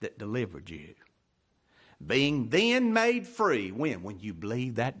that delivered you. Being then made free. When? When you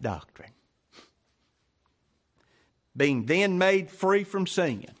believe that doctrine. Being then made free from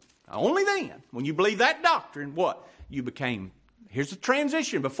sin. Only then, when you believe that doctrine, what? You became, here's the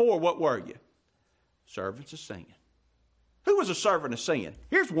transition. Before, what were you? Servants of sin. Who was a servant of sin?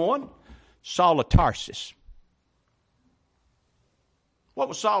 Here's one. Saul of Tarsus. What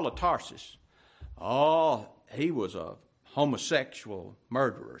was Saul of Tarsus? Oh, he was a homosexual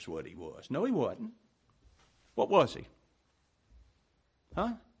murderer is what he was. No, he wasn't. What was he?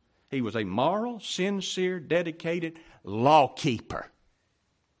 Huh? He was a moral, sincere, dedicated lawkeeper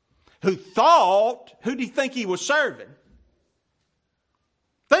who thought, who do you think he was serving?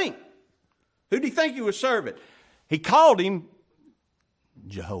 Think. Who do you think he was serving? He called him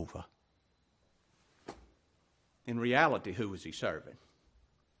Jehovah. In reality, who was he serving?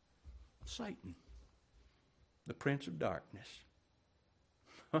 Satan, the prince of darkness.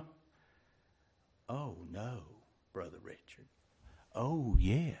 Oh, no, Brother Richard. Oh,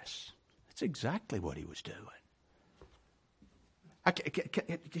 yes. That's exactly what he was doing.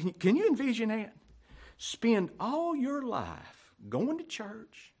 Can you envision that? Spend all your life going to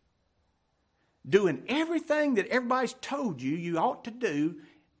church, doing everything that everybody's told you ought to do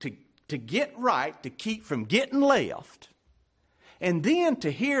to get right, to keep from getting left. And then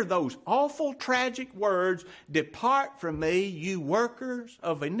to hear those awful, tragic words, depart from me, you workers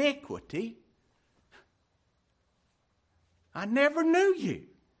of iniquity. I never knew you.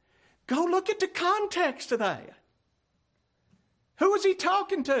 Go look at the context of that. Who was he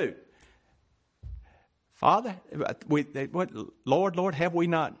talking to? Father, Lord, have we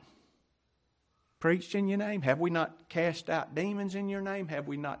not preached in your name? Have we not cast out demons in your name? Have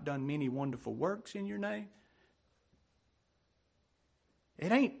we not done many wonderful works in your name?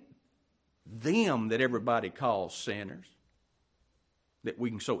 It ain't them that everybody calls sinners, that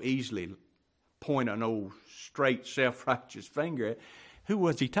we can so easily point an old straight self-righteous finger at. Who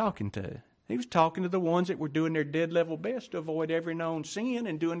was he talking to? He was talking to the ones that were doing their dead level best to avoid every known sin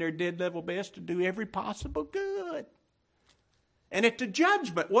and doing their dead level best to do every possible good. And at the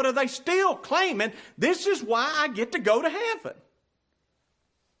judgment, what are they still claiming? This is why I get to go to heaven.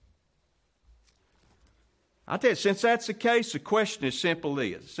 I tell you, since that's the case, the question is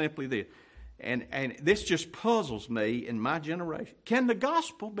simply this. And this just puzzles me in my generation. Can the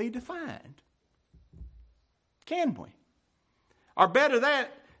gospel be defined? Can we? Or better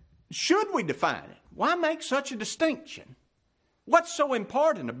that, should we define it? Why make such a distinction? What's so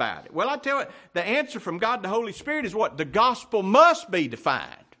important about it? Well, I tell you, the answer from God the Holy Spirit is what? The gospel must be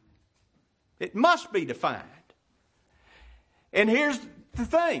defined. It must be defined. And here's the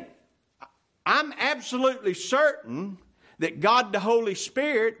thing. I'm absolutely certain that God the Holy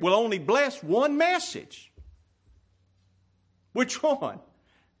Spirit will only bless one message. Which one?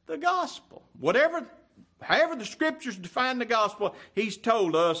 The gospel. However the Scriptures define the gospel, He's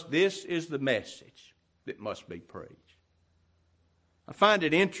told us this is the message that must be preached. I find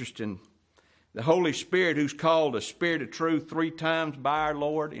it interesting, the Holy Spirit, who's called a Spirit of truth 3 times by our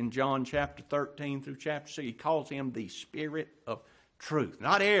Lord in John chapter 13 through chapter 6, He calls Him the Spirit of truth,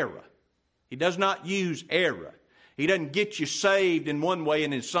 not error. He does not use error. He doesn't get you saved in one way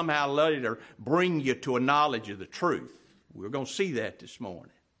and then somehow later bring you to a knowledge of the truth. We're going to see that this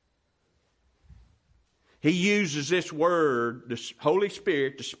morning. He uses this word, the Holy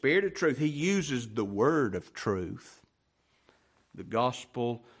Spirit, the Spirit of truth. He uses the word of truth, the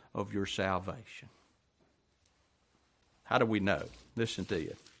gospel of your salvation. How do we know? Listen to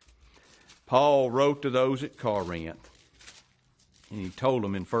it. Paul wrote to those at Corinth, and he told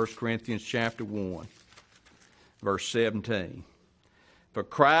them in 1 Corinthians chapter 1, verse 17, for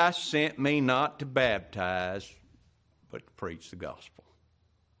Christ sent me not to baptize, but to preach the gospel.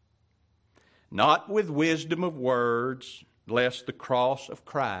 not with wisdom of words, lest the cross of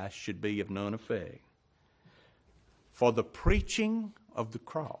Christ should be of none effect. For the preaching of the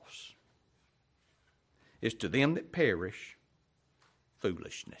cross is to them that perish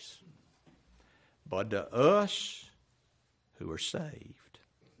foolishness, but to us who are saved,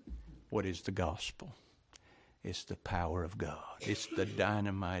 what is the gospel? It's the power of God. It's the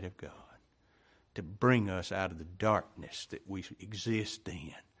dynamite of God to bring us out of the darkness that we exist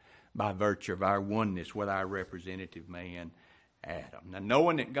in by virtue of our oneness with our representative man, Adam. Now,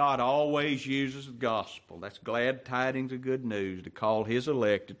 knowing that God always uses the gospel, that's glad tidings of good news, to call His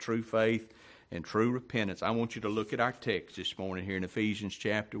elect to true faith and true repentance. I want you to look at our text this morning here in Ephesians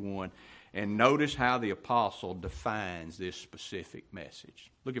chapter 1 and notice how the apostle defines this specific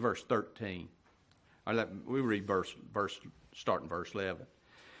message. Look at verse 13. We read starting verse 11.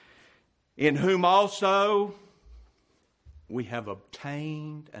 In whom also we have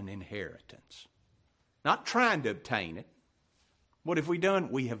obtained an inheritance. Not trying to obtain it. What have we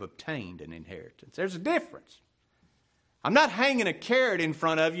done? We have obtained an inheritance. There's a difference. I'm not hanging a carrot in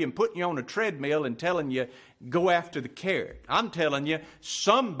front of you and putting you on a treadmill and telling you, go after the carrot. I'm telling you,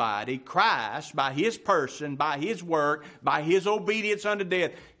 somebody, Christ, by His person, by His work, by His obedience unto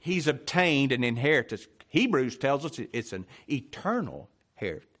death, He's obtained an inheritance. Hebrews tells us it's an eternal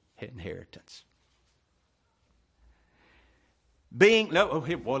inheritance.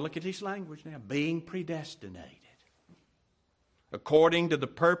 Look at this language now. Being predestinated, according to the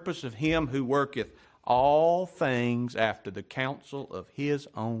purpose of Him who worketh all things after the counsel of His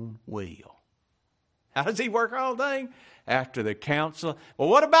own will. How does He work all things? After the counsel. Well,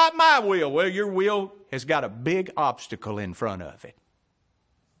 what about my will? Well, your will has got a big obstacle in front of it.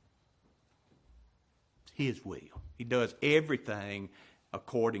 It's His will. He does everything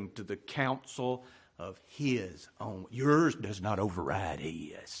according to the counsel of His own. Yours does not override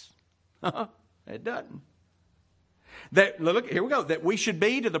His. It doesn't. Look, here we go. That we should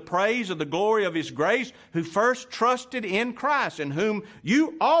be to the praise of the glory of His grace, who first trusted in Christ, and whom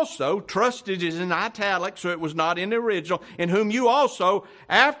you also trusted is in italics, so it was not in the original, in whom you also,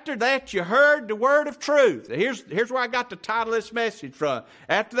 after that you heard the word of truth. Here's where I got the title of this message from.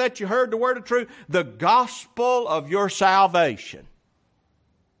 After that you heard the word of truth, the gospel of your salvation,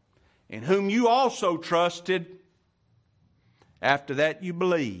 in whom you also trusted. After that you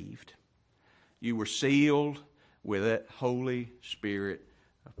believed. You were sealed with that Holy Spirit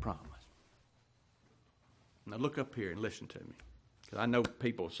of promise. Now look up here and listen to me, because I know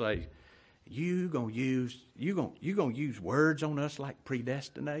people say, "You gonna use words on us like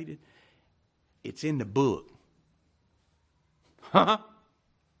predestinated?" It's in the book.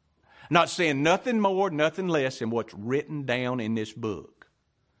 Not saying nothing more, nothing less than what's written down in this book.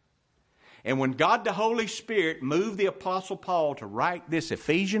 And when God the Holy Spirit moved the Apostle Paul to write this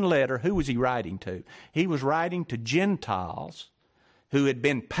Ephesian letter, who was he writing to? He was writing to Gentiles who had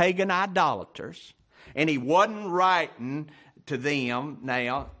been pagan idolaters. And he wasn't writing to them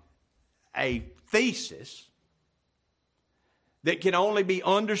now a thesis that can only be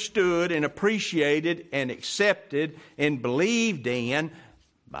understood and appreciated and accepted and believed in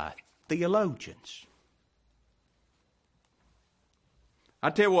by theologians. I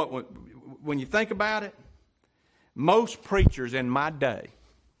tell you what, when you think about it, most preachers in my day,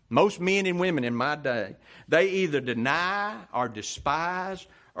 most men and women in my day, they either deny or despise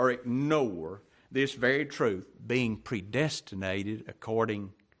or ignore this very truth, being predestinated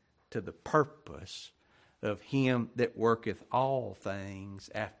according to the purpose of Him that worketh all things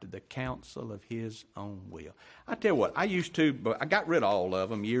after the counsel of His own will. I tell you what, I got rid of all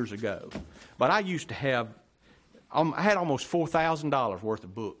of them years ago, but I used to have, I had almost $4,000 worth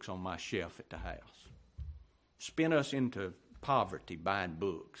of books on my shelf at the house. Spent us into poverty buying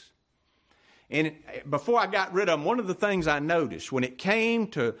books. And before I got rid of them, one of the things I noticed when it came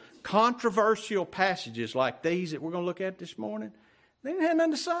to controversial passages like these that we're going to look at this morning, they didn't have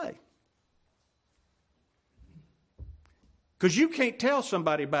nothing to say. Because you can't tell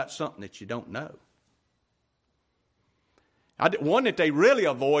somebody about something that you don't know. One that they really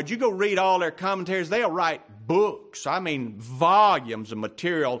avoid, you go read all their commentaries, they'll write books, volumes of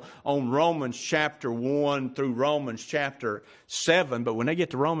material on Romans chapter 1 through Romans chapter 7. But when they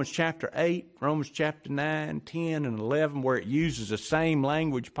get to Romans chapter 8, Romans chapter 9, 10, and 11, where it uses the same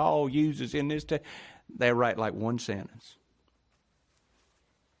language Paul uses in this text, they write like one sentence.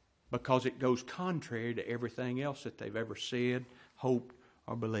 Because it goes contrary to everything else that they've ever said, hoped,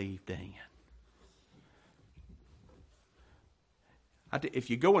 or believed in. If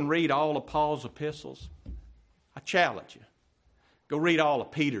you go and read all of Paul's epistles, I challenge you. Go read all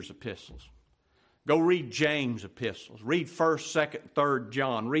of Peter's epistles. Go read James' epistles. Read 1st, 2nd, 3rd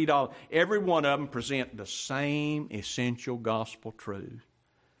John. Read all. Every one of them present the same essential gospel truth.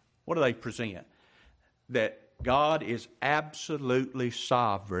 What do they present? That God is absolutely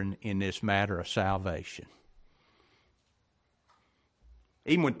sovereign in this matter of salvation.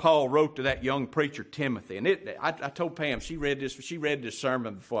 Even when Paul wrote to that young preacher Timothy, and I told Pam, she read this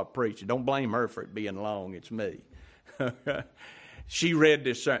sermon before I preached it. Don't blame her for it being long. It's me. She read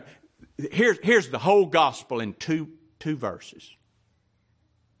this sermon. Here's the whole gospel in two verses.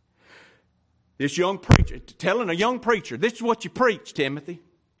 This young preacher, telling a young preacher, this is what you preach, Timothy.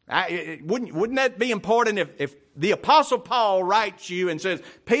 Wouldn't that be important if the Apostle Paul writes you and says,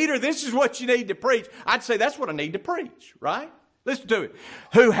 Peter, this is what you need to preach? I'd say that's what I need to preach, right? Listen to it.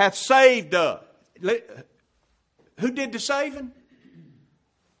 Who hath saved us? Who did the saving?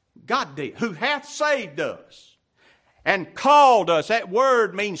 God did. Who hath saved us and called us. That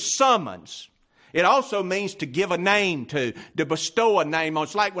word means summons. It also means to give a name to bestow a name on.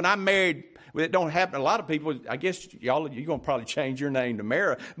 It's like when I'm married. It don't happen. A lot of people, I guess you're going to probably change your name to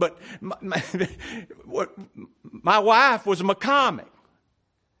Mara. But my wife was a McCormick.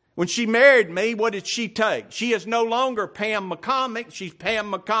 When she married me, what did she take? She is no longer Pam McCormick. She's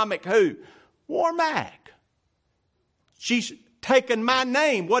Pam McCormick who? Warmack. She's taken my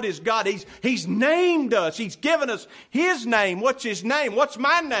name. What is God? He's named us. He's given us His name. What's His name? What's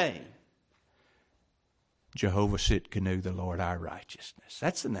my name? Jehovah Sitkanu, the Lord our righteousness.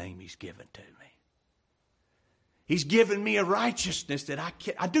 That's the name He's given to me. He's given me a righteousness that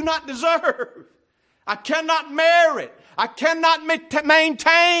I do not deserve. I cannot merit. I cannot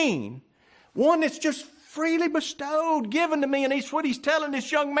maintain. One that's just freely bestowed, given to me. And that's what He's telling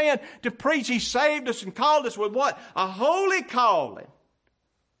this young man to preach. He saved us and called us with what? A holy calling.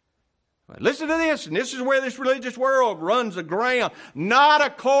 Listen to this, and this is where this religious world runs aground. Not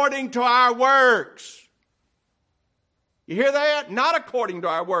according to our works. You hear that? Not according to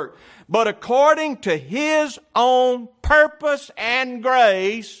our work, but according to His own purpose and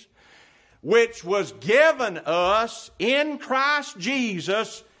grace, which was given us in Christ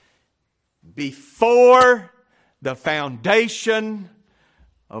Jesus before the foundation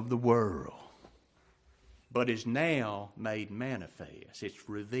of the world, but is now made manifest. It's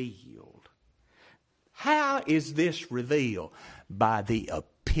revealed. How is this revealed? By the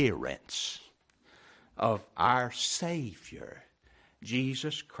appearance of our Savior,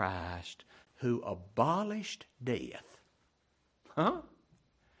 Jesus Christ, who abolished death.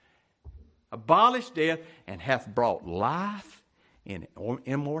 Abolished death and hath brought life and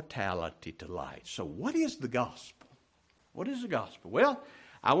immortality to light. So what is the gospel? What is the gospel? Well,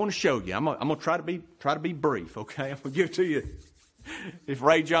 I want to show you. I'm going to try to be brief, okay? I'm going to give it to you. If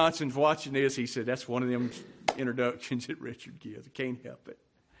Ray Johnson's watching this, he said that's one of them introductions that Richard gives. I can't help it.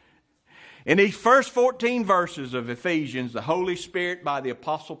 In these first 14 verses of Ephesians, the Holy Spirit by the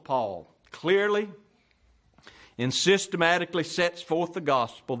Apostle Paul clearly and systematically sets forth the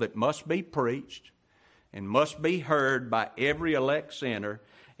gospel that must be preached and must be heard by every elect sinner.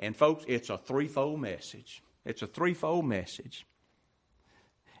 And folks, it's a threefold message. It's a threefold message.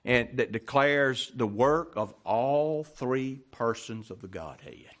 And that declares the work of all three persons of the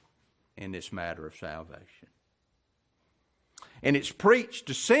Godhead in this matter of salvation. And it's preached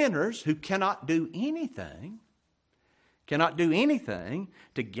to sinners who cannot do anything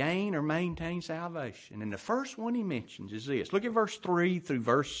to gain or maintain salvation. And the first one he mentions is this. Look at verse 3 through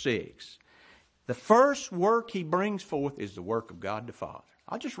verse 6. The first work he brings forth is the work of God the Father.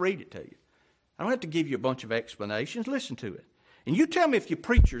 I'll just read it to you. I don't have to give you a bunch of explanations. Listen to it. And you tell me if your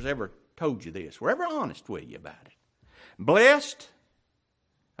preachers ever told you this. We're ever honest with you about it. Blessed,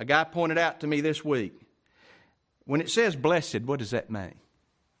 a guy pointed out to me this week. When it says blessed, what does that mean?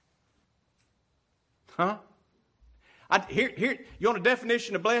 Here, you want a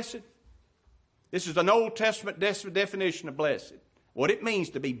definition of blessed? This is an Old Testament definition of blessed. What it means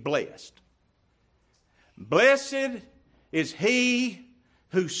to be blessed. Blessed is he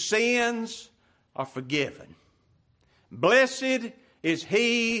whose sins are forgiven. Blessed is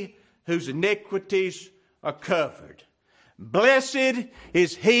he whose iniquities are covered. Blessed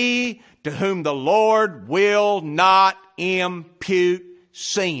is he to whom the Lord will not impute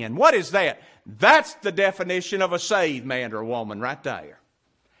sin. What is that? That's the definition of a saved man or woman right there.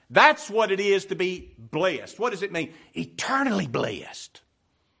 That's what it is to be blessed. What does it mean? Eternally blessed.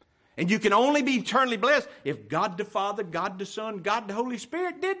 And you can only be eternally blessed if God the Father, God the Son, God the Holy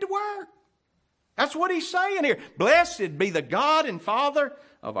Spirit did the work. That's what he's saying here. Blessed be the God and Father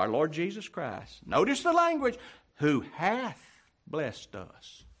of our Lord Jesus Christ. Notice the language. Who hath blessed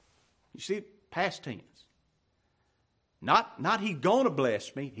us. You see, past tense. Not he's going to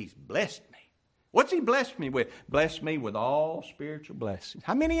bless me. He's blessed me. What's He blessed me with? Blessed me with all spiritual blessings.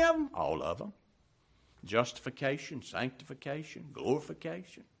 How many of them? All of them. Justification, sanctification,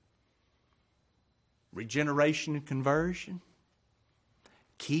 glorification, regeneration and conversion,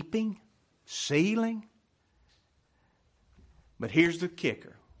 keeping, sealing. But here's the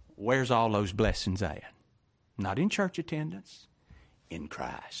kicker. Where's all those blessings at? Not in church attendance, in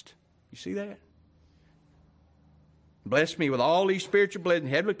Christ. You see that? Bless me with all these spiritual blessings,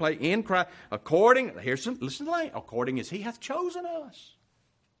 heavenly place in Christ, according, listen to the line, according as He hath chosen us.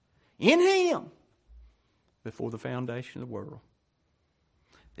 In Him, before the foundation of the world.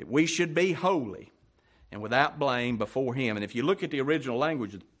 That we should be holy and without blame before Him. And if you look at the original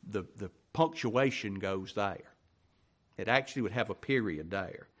language, the punctuation goes there. It actually would have a period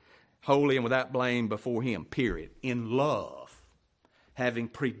there. Holy and without blame before Him, period. In love, having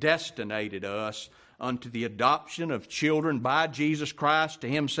predestinated us unto the adoption of children by Jesus Christ to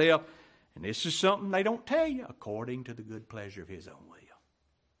Himself. And this is something they don't tell you, according to the good pleasure of His own will.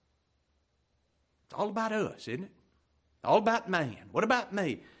 It's all about us, isn't it? All about man. What about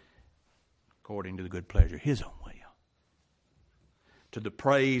me? According to the good pleasure of His own will. To the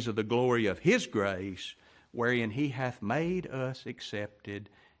praise of the glory of His grace, wherein He hath made us accepted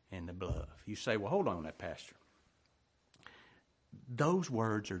in the beloved. You say, well, hold on that, Pastor. Those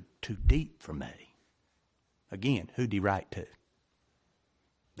words are too deep for me. Again, who'd he write to?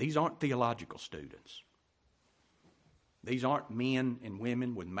 These aren't theological students. These aren't men and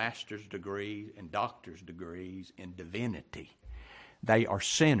women with master's degrees and doctor's degrees in divinity. They are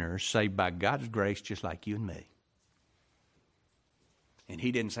sinners saved by God's grace just like you and me. And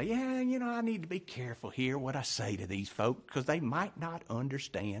he didn't say, I need to be careful here what I say to these folks because they might not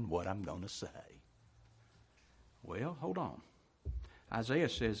understand what I'm going to say. Well, hold on. Isaiah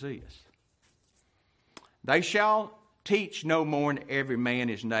says this. They shall teach no more in every man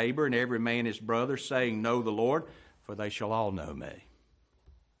his neighbor and every man his brother, saying, Know the Lord, for they shall all know me.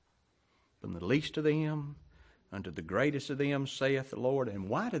 From the least of them unto the greatest of them, saith the Lord. And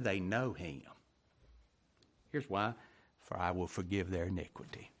why do they know Him? Here's why. For I will forgive their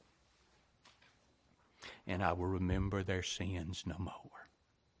iniquity, and I will remember their sins no more.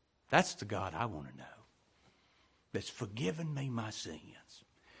 That's the God I want to know. That's forgiven me my sins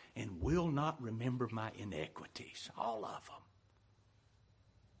and will not remember my iniquities, all of them.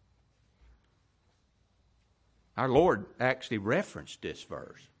 Our Lord actually referenced this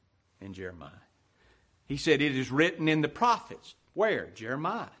verse in Jeremiah. He said, it is written in the prophets. Where?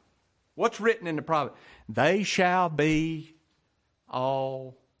 Jeremiah. What's written in the prophet? They shall be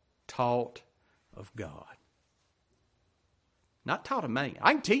all taught of God. Not taught of man.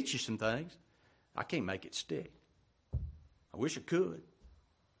 I can teach you some things. I can't make it stick. I wish I could.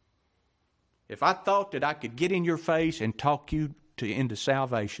 If I thought that I could get in your face and talk you into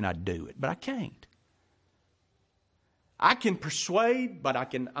salvation, I'd do it. But I can't. I can persuade, but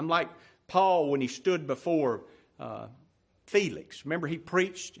I'm like Paul when he stood before Felix. Remember he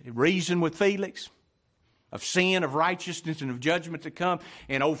preached, reasoned with Felix of sin, of righteousness, and of judgment to come.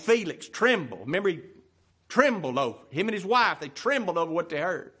 And old Felix trembled. Remember he trembled over. Him and his wife, they trembled over what they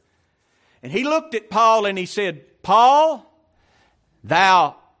heard. And he looked at Paul and he said, Paul,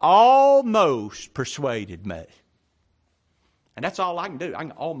 thou almost persuaded me. And that's all I can do. I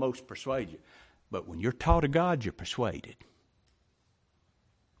can almost persuade you. But when you're taught of God, you're persuaded.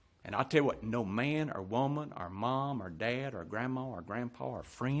 And I'll tell you what, no man or woman or mom or dad or grandma or grandpa or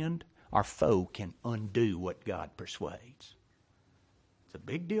friend or foe can undo what God persuades. It's a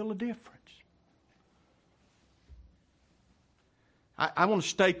big deal of difference. I want to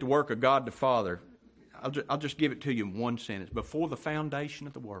state the work of God the Father. I'll just give it to you in one sentence. Before the foundation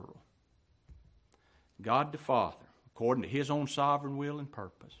of the world, God the Father, according to His own sovereign will and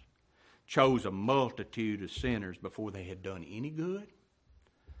purpose, chose a multitude of sinners before they had done any good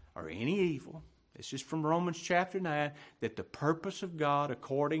or any evil. This is from Romans chapter 9, that the purpose of God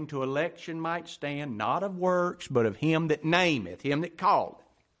according to election might stand, not of works, but of Him that nameth, Him that calleth.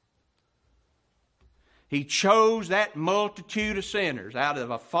 He chose that multitude of sinners out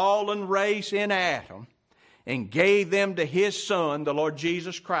of a fallen race in Adam and gave them to His Son, the Lord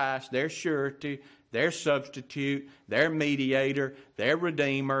Jesus Christ, their surety, their substitute, their mediator, their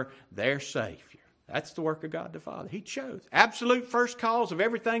redeemer, their Savior. That's the work of God the Father. He chose. Absolute first cause of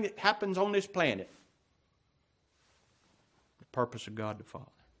everything that happens on this planet. The purpose of God the Father.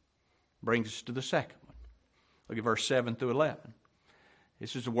 Brings us to the second one. Look at verse 7 through 11.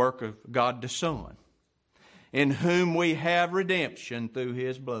 This is the work of God the Son, in whom we have redemption through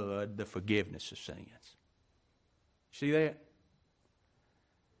His blood, the forgiveness of sins. See that?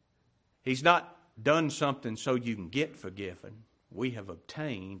 He's not done something so you can get forgiven. we have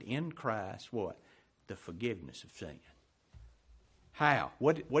obtained in Christ what? The forgiveness of sin. How?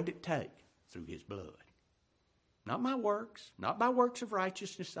 What did it take? Through His blood. Not my works. Not by works of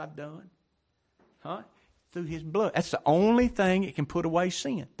righteousness I've done. Huh? Through His blood. That's the only thing that can put away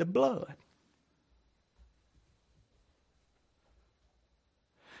sin. The blood.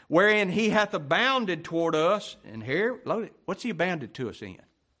 Wherein He hath abounded toward us. And here, load it. What's He abounded to us in?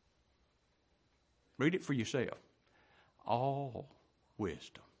 Read it for yourself. All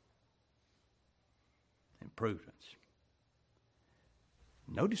wisdom and prudence.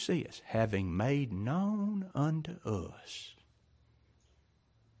 Notice this. Having made known unto us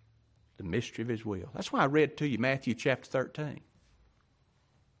the mystery of His will. That's why I read to you Matthew chapter 13.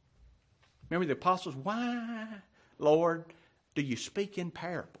 Remember the apostles? Why, Lord, do you speak in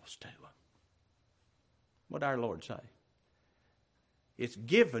parables to them? What did our Lord say? It's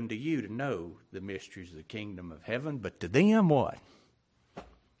given to you to know the mysteries of the kingdom of heaven, but to them what?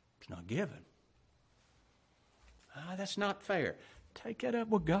 It's not given. That's not fair. Take that up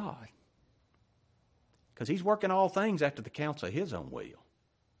with God. Because He's working all things after the counsel of His own will.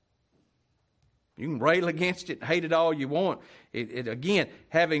 You can rail against it and hate it all you want. It again,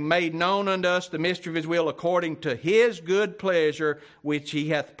 having made known unto us the mystery of His will according to His good pleasure, which He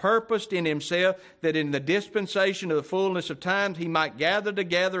hath purposed in Himself, that in the dispensation of the fullness of times He might gather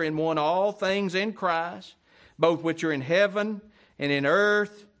together in one all things in Christ, both which are in heaven and in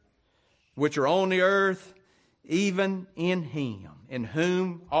earth, which are on the earth, even in Him, in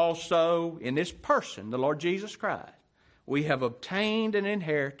whom also, in this person, the Lord Jesus Christ, we have obtained an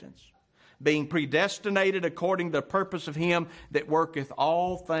inheritance, being predestinated according to the purpose of Him that worketh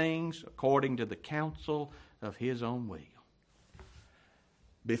all things according to the counsel of His own will.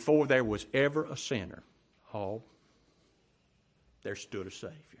 Before there was ever a sinner, there stood a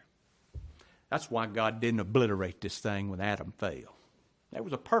Savior. That's why God didn't obliterate this thing when Adam fell. There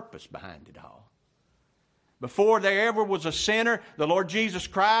was a purpose behind it all. Before there ever was a sinner, the Lord Jesus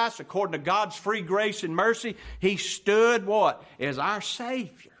Christ, according to God's free grace and mercy, He stood what? As our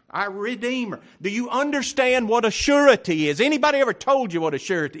Savior, our Redeemer. Do you understand what a surety is? Anybody ever told you what a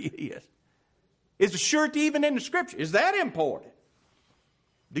surety is? Is a surety even in the Scripture? Is that important?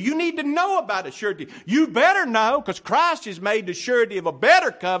 Do you need to know about a surety? You better know, because Christ has made the surety of a better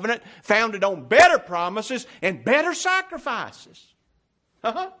covenant, founded on better promises and better sacrifices.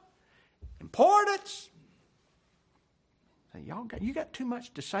 Importance. You got too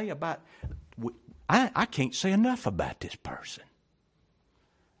much to say about. I can't say enough about this person.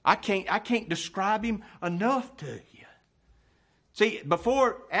 I can't describe him enough to you. See,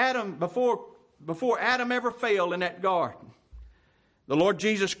 before Adam ever fell in that garden, the Lord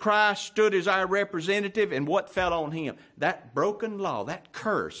Jesus Christ stood as our representative, and what fell on Him? That broken law, that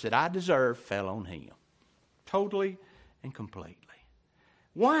curse that I deserve, fell on Him. Totally and completely.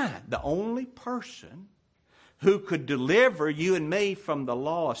 Why? The only person who could deliver you and me from the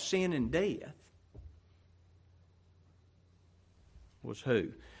law of sin and death was who?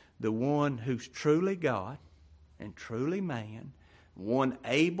 The one who's truly God and truly man, one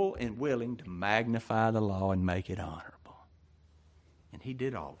able and willing to magnify the law and make it honorable. And He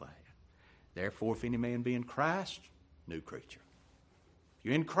did all that. Therefore, if any man be in Christ, new creature. If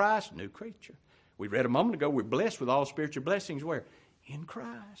you're in Christ, new creature. We read a moment ago, we're blessed with all spiritual blessings where? In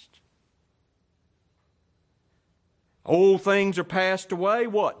Christ. Old things are passed away.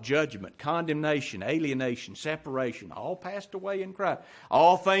 What? Judgment, condemnation, alienation, separation. All passed away in Christ.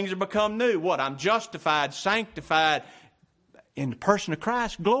 All things are become new. What? I'm justified, sanctified, in the person of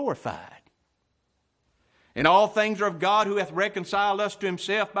Christ, glorified. And all things are of God who hath reconciled us to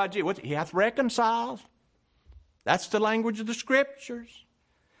Himself by Jesus. He hath reconciled. That's the language of the Scriptures.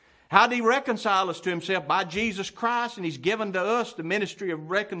 How did He reconcile us to Himself? By Jesus Christ, and He's given to us the ministry of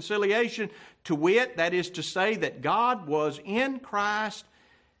reconciliation, to wit, that is to say that God was in Christ,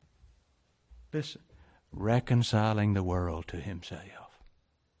 listen, reconciling the world to Himself.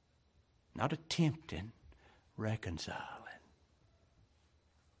 Not attempting, reconciling.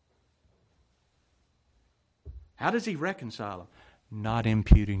 How does He reconcile them? Not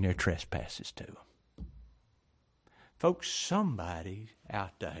imputing their trespasses to them. Folks, somebody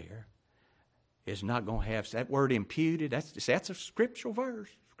out there is not going to have that word imputed. That's a scriptural verse,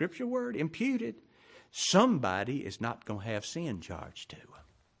 scriptural word, imputed. Somebody is not going to have sin charged to them.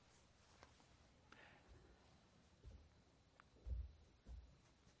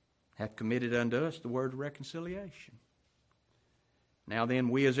 Hath committed unto us the word of reconciliation. Now then,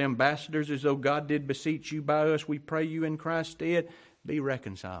 we as ambassadors, as though God did beseech you by us, we pray you in Christ's stead, be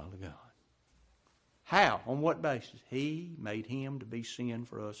reconciled to God. How? On what basis? He made Him to be sin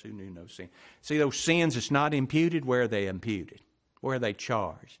for us who knew no sin. See those sins that's not imputed, where are they imputed? Where are they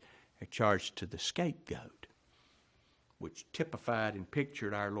charged? They're charged to the scapegoat, which typified and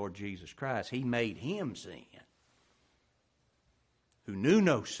pictured our Lord Jesus Christ. He made him sin, who knew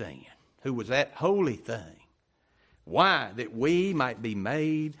no sin, who was that holy thing. Why? That we might be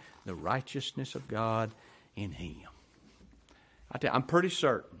made the righteousness of God in him. I'm pretty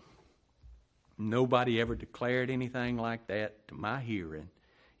certain nobody ever declared anything like that to my hearing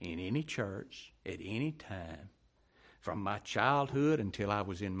in any church at any time from my childhood until I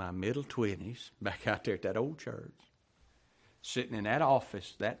was in my middle 20s, back out there at that old church, sitting in that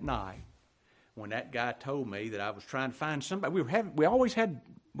office that night when that guy told me that I was trying to find somebody. We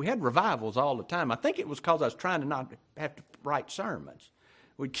had revivals all the time. I think it was because I was trying to not have to write sermons.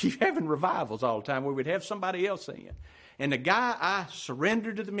 We'd keep having revivals all the time where we'd have somebody else in. And the guy I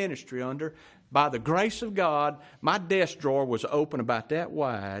surrendered to the ministry under, by the grace of God, my desk drawer was open about that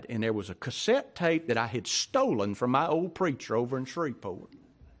wide, and there was a cassette tape that I had stolen from my old preacher over in Shreveport.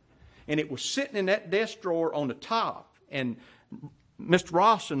 And it was sitting in that desk drawer on the top. And Mr.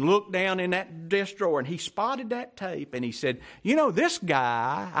 Rawson looked down in that desk drawer and he spotted that tape and he said, you know, this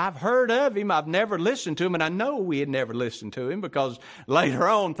guy, I've heard of him, I've never listened to him, and I know we had never listened to him because later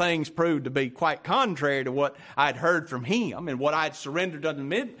on things proved to be quite contrary to what I'd heard from him and what I'd surrendered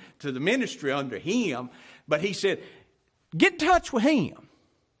to the ministry under him. But he said, get in touch with him.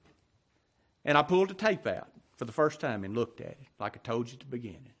 And I pulled the tape out for the first time and looked at it like I told you at the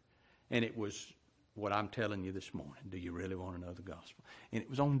beginning. And it was what I'm telling you this morning. Do you really want to know the gospel? And it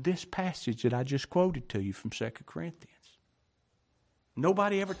was on this passage that I just quoted to you from 2 Corinthians.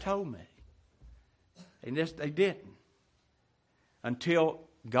 Nobody ever told me. And they didn't. Until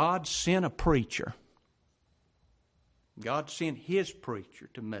God sent a preacher. God sent his preacher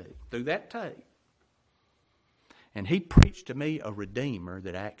to me through that tape. And he preached to me a Redeemer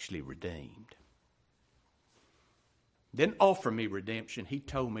that actually redeemed. Didn't offer me redemption. He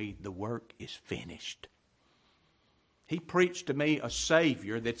told me the work is finished. He preached to me a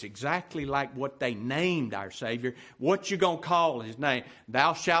Savior that's exactly like what they named our Savior. What you going to call his name?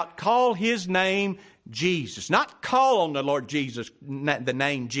 Thou shalt call his name Jesus. Not call on the Lord Jesus, the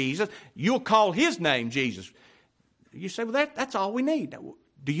name Jesus. You'll call his name Jesus. You say, well, that's all we need.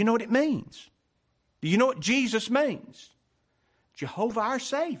 Do you know what it means? Do you know what Jesus means? Jehovah our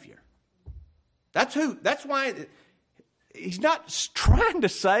Savior. That's why... He's not trying to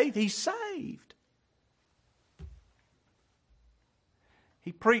save, he's saved.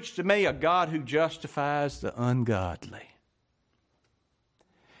 He preached to me a God who justifies the ungodly.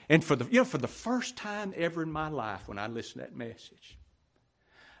 And for the first time ever in my life when I listened to that message,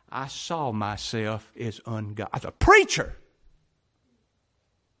 I saw myself as ungodly. I was a preacher.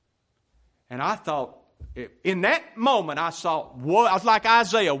 And I thought, in that moment I saw, woe, I was like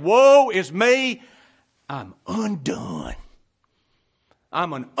Isaiah, woe is me, I'm undone.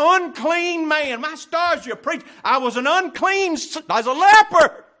 I'm an unclean man. My stars, you preach. I was an unclean, I was a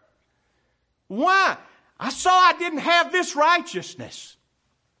leper. Why? I saw I didn't have this righteousness.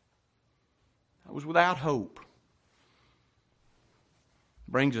 I was without hope.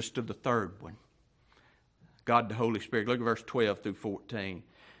 Brings us to the third one. God the Holy Spirit. Look at verse 12 through 14.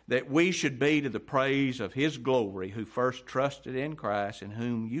 That we should be to the praise of his glory, who first trusted in Christ, in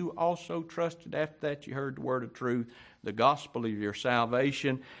whom you also trusted after that you heard the word of truth, the gospel of your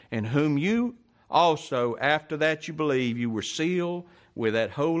salvation, and whom you also, after that you believe, you were sealed with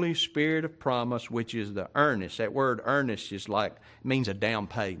that Holy Spirit of promise, which is the earnest. That word earnest is means a down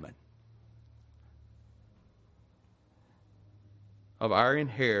payment of our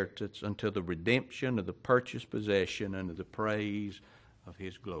inheritance until the redemption of the purchased possession unto the praise of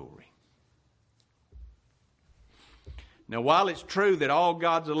his glory. Now, while it's true that all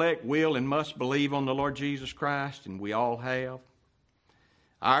God's elect will and must believe on the Lord Jesus Christ, and we all have,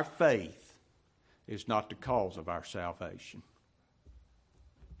 our faith is not the cause of our salvation.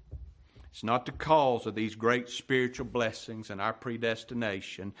 It's not the cause of these great spiritual blessings and our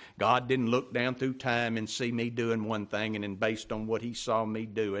predestination. God didn't look down through time and see me doing one thing, and then based on what he saw me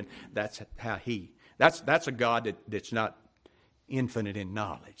doing, that's how that's a God that's not infinite in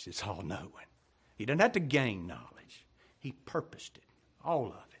knowledge. It's all knowing. He doesn't have to gain knowledge. He purposed it, all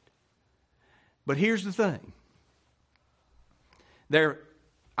of it. But here's the thing.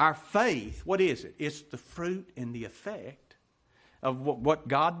 Our faith, what is it? It's the fruit and the effect of what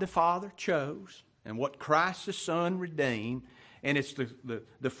God the Father chose and what Christ the Son redeemed. And it's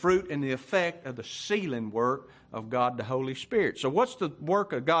the fruit and the effect of the sealing work of God the Holy Spirit. So what's the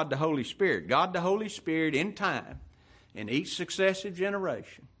work of God the Holy Spirit? God the Holy Spirit in time, in each successive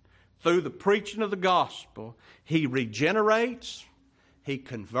generation, through the preaching of the gospel, he regenerates, he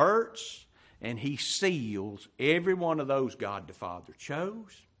converts, and He seals every one of those God the Father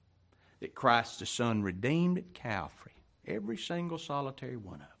chose, that Christ the Son redeemed at Calvary. Every single solitary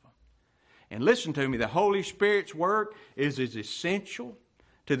one of them. And listen to me, the Holy Spirit's work is as essential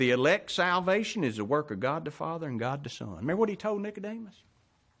to the elect's salvation as the work of God the Father and God the Son. Remember what He told Nicodemus?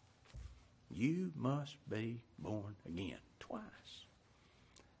 You must be born again twice.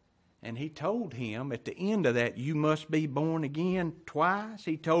 And He told him at the end of that, you must be born again twice.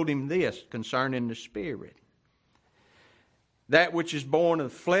 He told him this concerning the Spirit. That which is born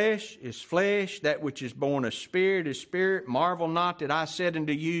of flesh is flesh. That which is born of spirit is spirit. Marvel not that I said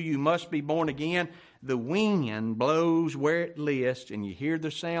unto you, you must be born again. The wind blows where it lists, and you hear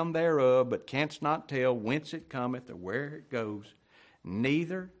the sound thereof, but canst not tell whence it cometh or where it goes.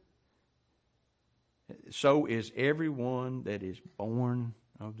 Neither so is everyone that is born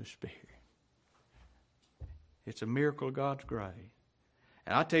of the Spirit. It's a miracle of God's grace.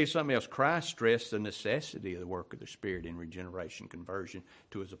 And I'll tell you something else. Christ stressed the necessity of the work of the Spirit in regeneration, conversion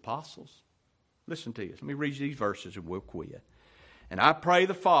to His apostles. Listen to this. Let me read you these verses and we'll quit. And I pray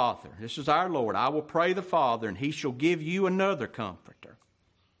the Father, this is our Lord, I will pray the Father, and He shall give you another Comforter,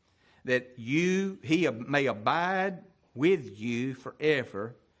 that He may abide with you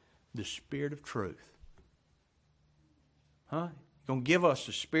forever, the Spirit of truth. Huh? He's going to give us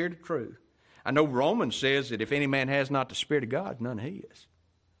the Spirit of truth. I know Romans says that if any man has not the Spirit of God, none he is.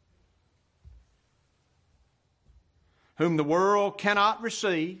 Whom the world cannot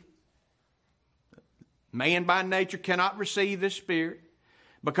receive. Man by nature cannot receive this Spirit,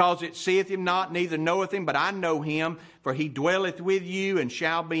 because it seeth Him not, neither knoweth Him, but I know Him, for He dwelleth with you and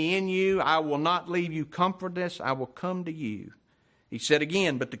shall be in you. I will not leave you comfortless, I will come to you. He said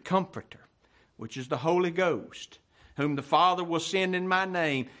again, but the Comforter, which is the Holy Ghost, whom the Father will send in my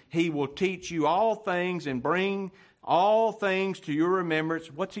name, He will teach you all things and bring all things to your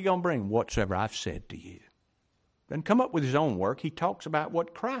remembrance. What's He going to bring? Whatsoever I've said to you. Doesn't come up with His own work. He talks about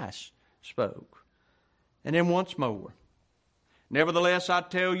what Christ spoke. And then once more, nevertheless I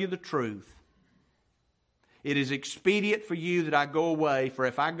tell you the truth. It is expedient for you that I go away, for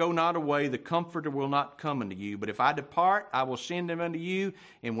if I go not away, the Comforter will not come unto you. But if I depart, I will send Him unto you,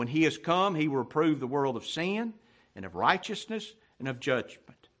 and when He is come, He will reprove the world of sin, and of righteousness, and of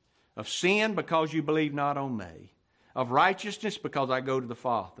judgment. Of sin, because you believe not on me. Of righteousness, because I go to the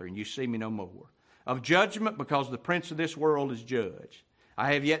Father, and you see me no more. Of judgment, because the prince of this world is judged.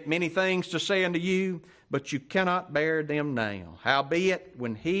 I have yet many things to say unto you, but you cannot bear them now. Howbeit,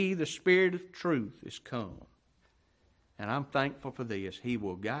 when He, the Spirit of truth, is come, and I'm thankful for this, He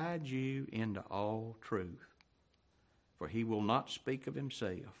will guide you into all truth. For He will not speak of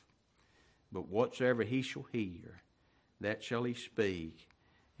Himself, but whatsoever He shall hear, that shall He speak,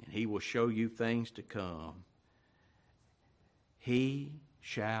 and He will show you things to come. He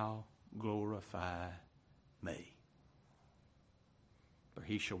shall glorify me. For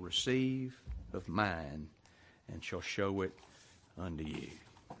He shall receive of mine, and shall show it unto you.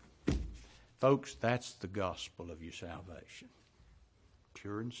 Folks, that's the gospel of your salvation.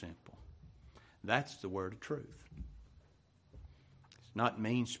 Pure and simple. That's the word of truth. It's not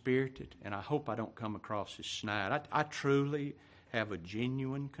mean-spirited, and I hope I don't come across as snide. I truly have a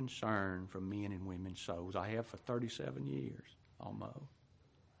genuine concern for men and women's souls. I have for 37 years, almost.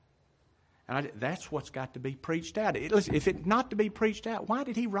 And that's what's got to be preached out. Listen, if it's not to be preached out, why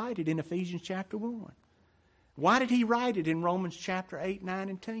did He write it in Ephesians chapter 1? Why did He write it in Romans chapter 8, 9,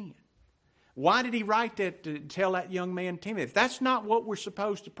 and 10? Why did He write that to tell that young man Timothy? If that's not what we're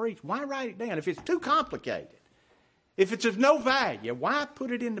supposed to preach, why write it down? If it's too complicated, if it's of no value, why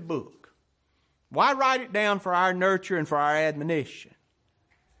put it in the book? Why write it down for our nurture and for our admonition?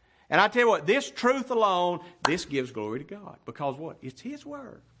 And I tell you what, this truth alone, this gives glory to God. Because what? It's His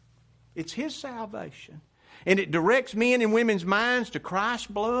word. It's His salvation. And it directs men and women's minds to Christ's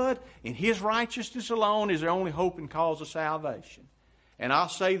blood, and His righteousness alone is their only hope and cause of salvation. And I'll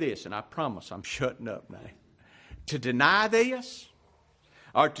say this, and I promise I'm shutting up now. To deny this,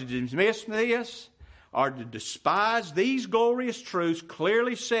 or to dismiss this, or to despise these glorious truths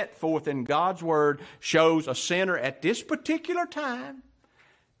clearly set forth in God's Word shows a sinner at this particular time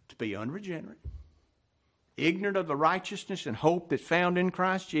to be unregenerate, ignorant of the righteousness and hope that's found in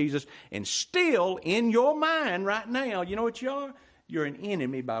Christ Jesus, and still in your mind right now, you know what you are? You're an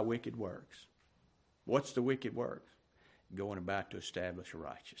enemy by wicked works. What's the wicked works? Going about to establish a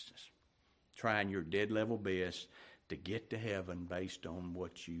righteousness. Trying your dead level best to get to heaven based on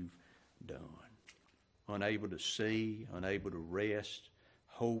what you've done. Unable to see, unable to rest,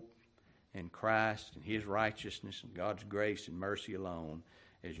 hope in Christ and His righteousness and God's grace and mercy alone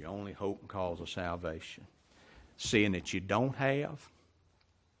as your only hope and cause of salvation. Seeing that you don't have,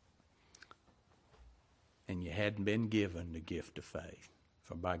 and you hadn't been given the gift of faith.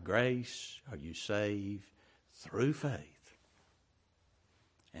 For by grace are you saved through faith.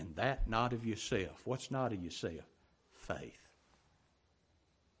 And that not of yourself. What's not of yourself? Faith.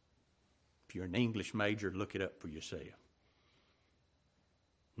 If you're an English major, look it up for yourself.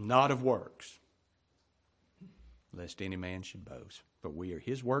 Not of works, lest any man should boast. But we are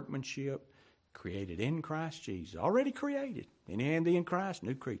his workmanship, created in Christ Jesus. Already created. Any hand thee in Christ,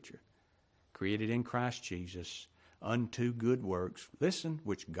 new creature. Created in Christ Jesus unto good works, listen,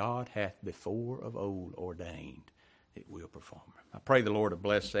 which God hath before of old ordained it will perform. I pray the Lord will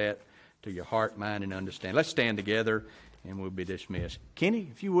bless that to your heart, mind, and understanding. Let's stand together and we'll be dismissed. Kenny,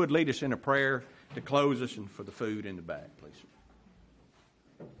 if you would lead us in a prayer to close us and for the food in the back, please.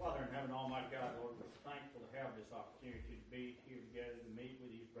 Father in heaven, Almighty God, Lord, we're thankful to have this opportunity to be here together to meet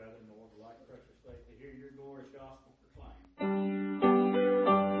with these brethren, Lord, like precious faith, to hear your glorious gospel proclaimed.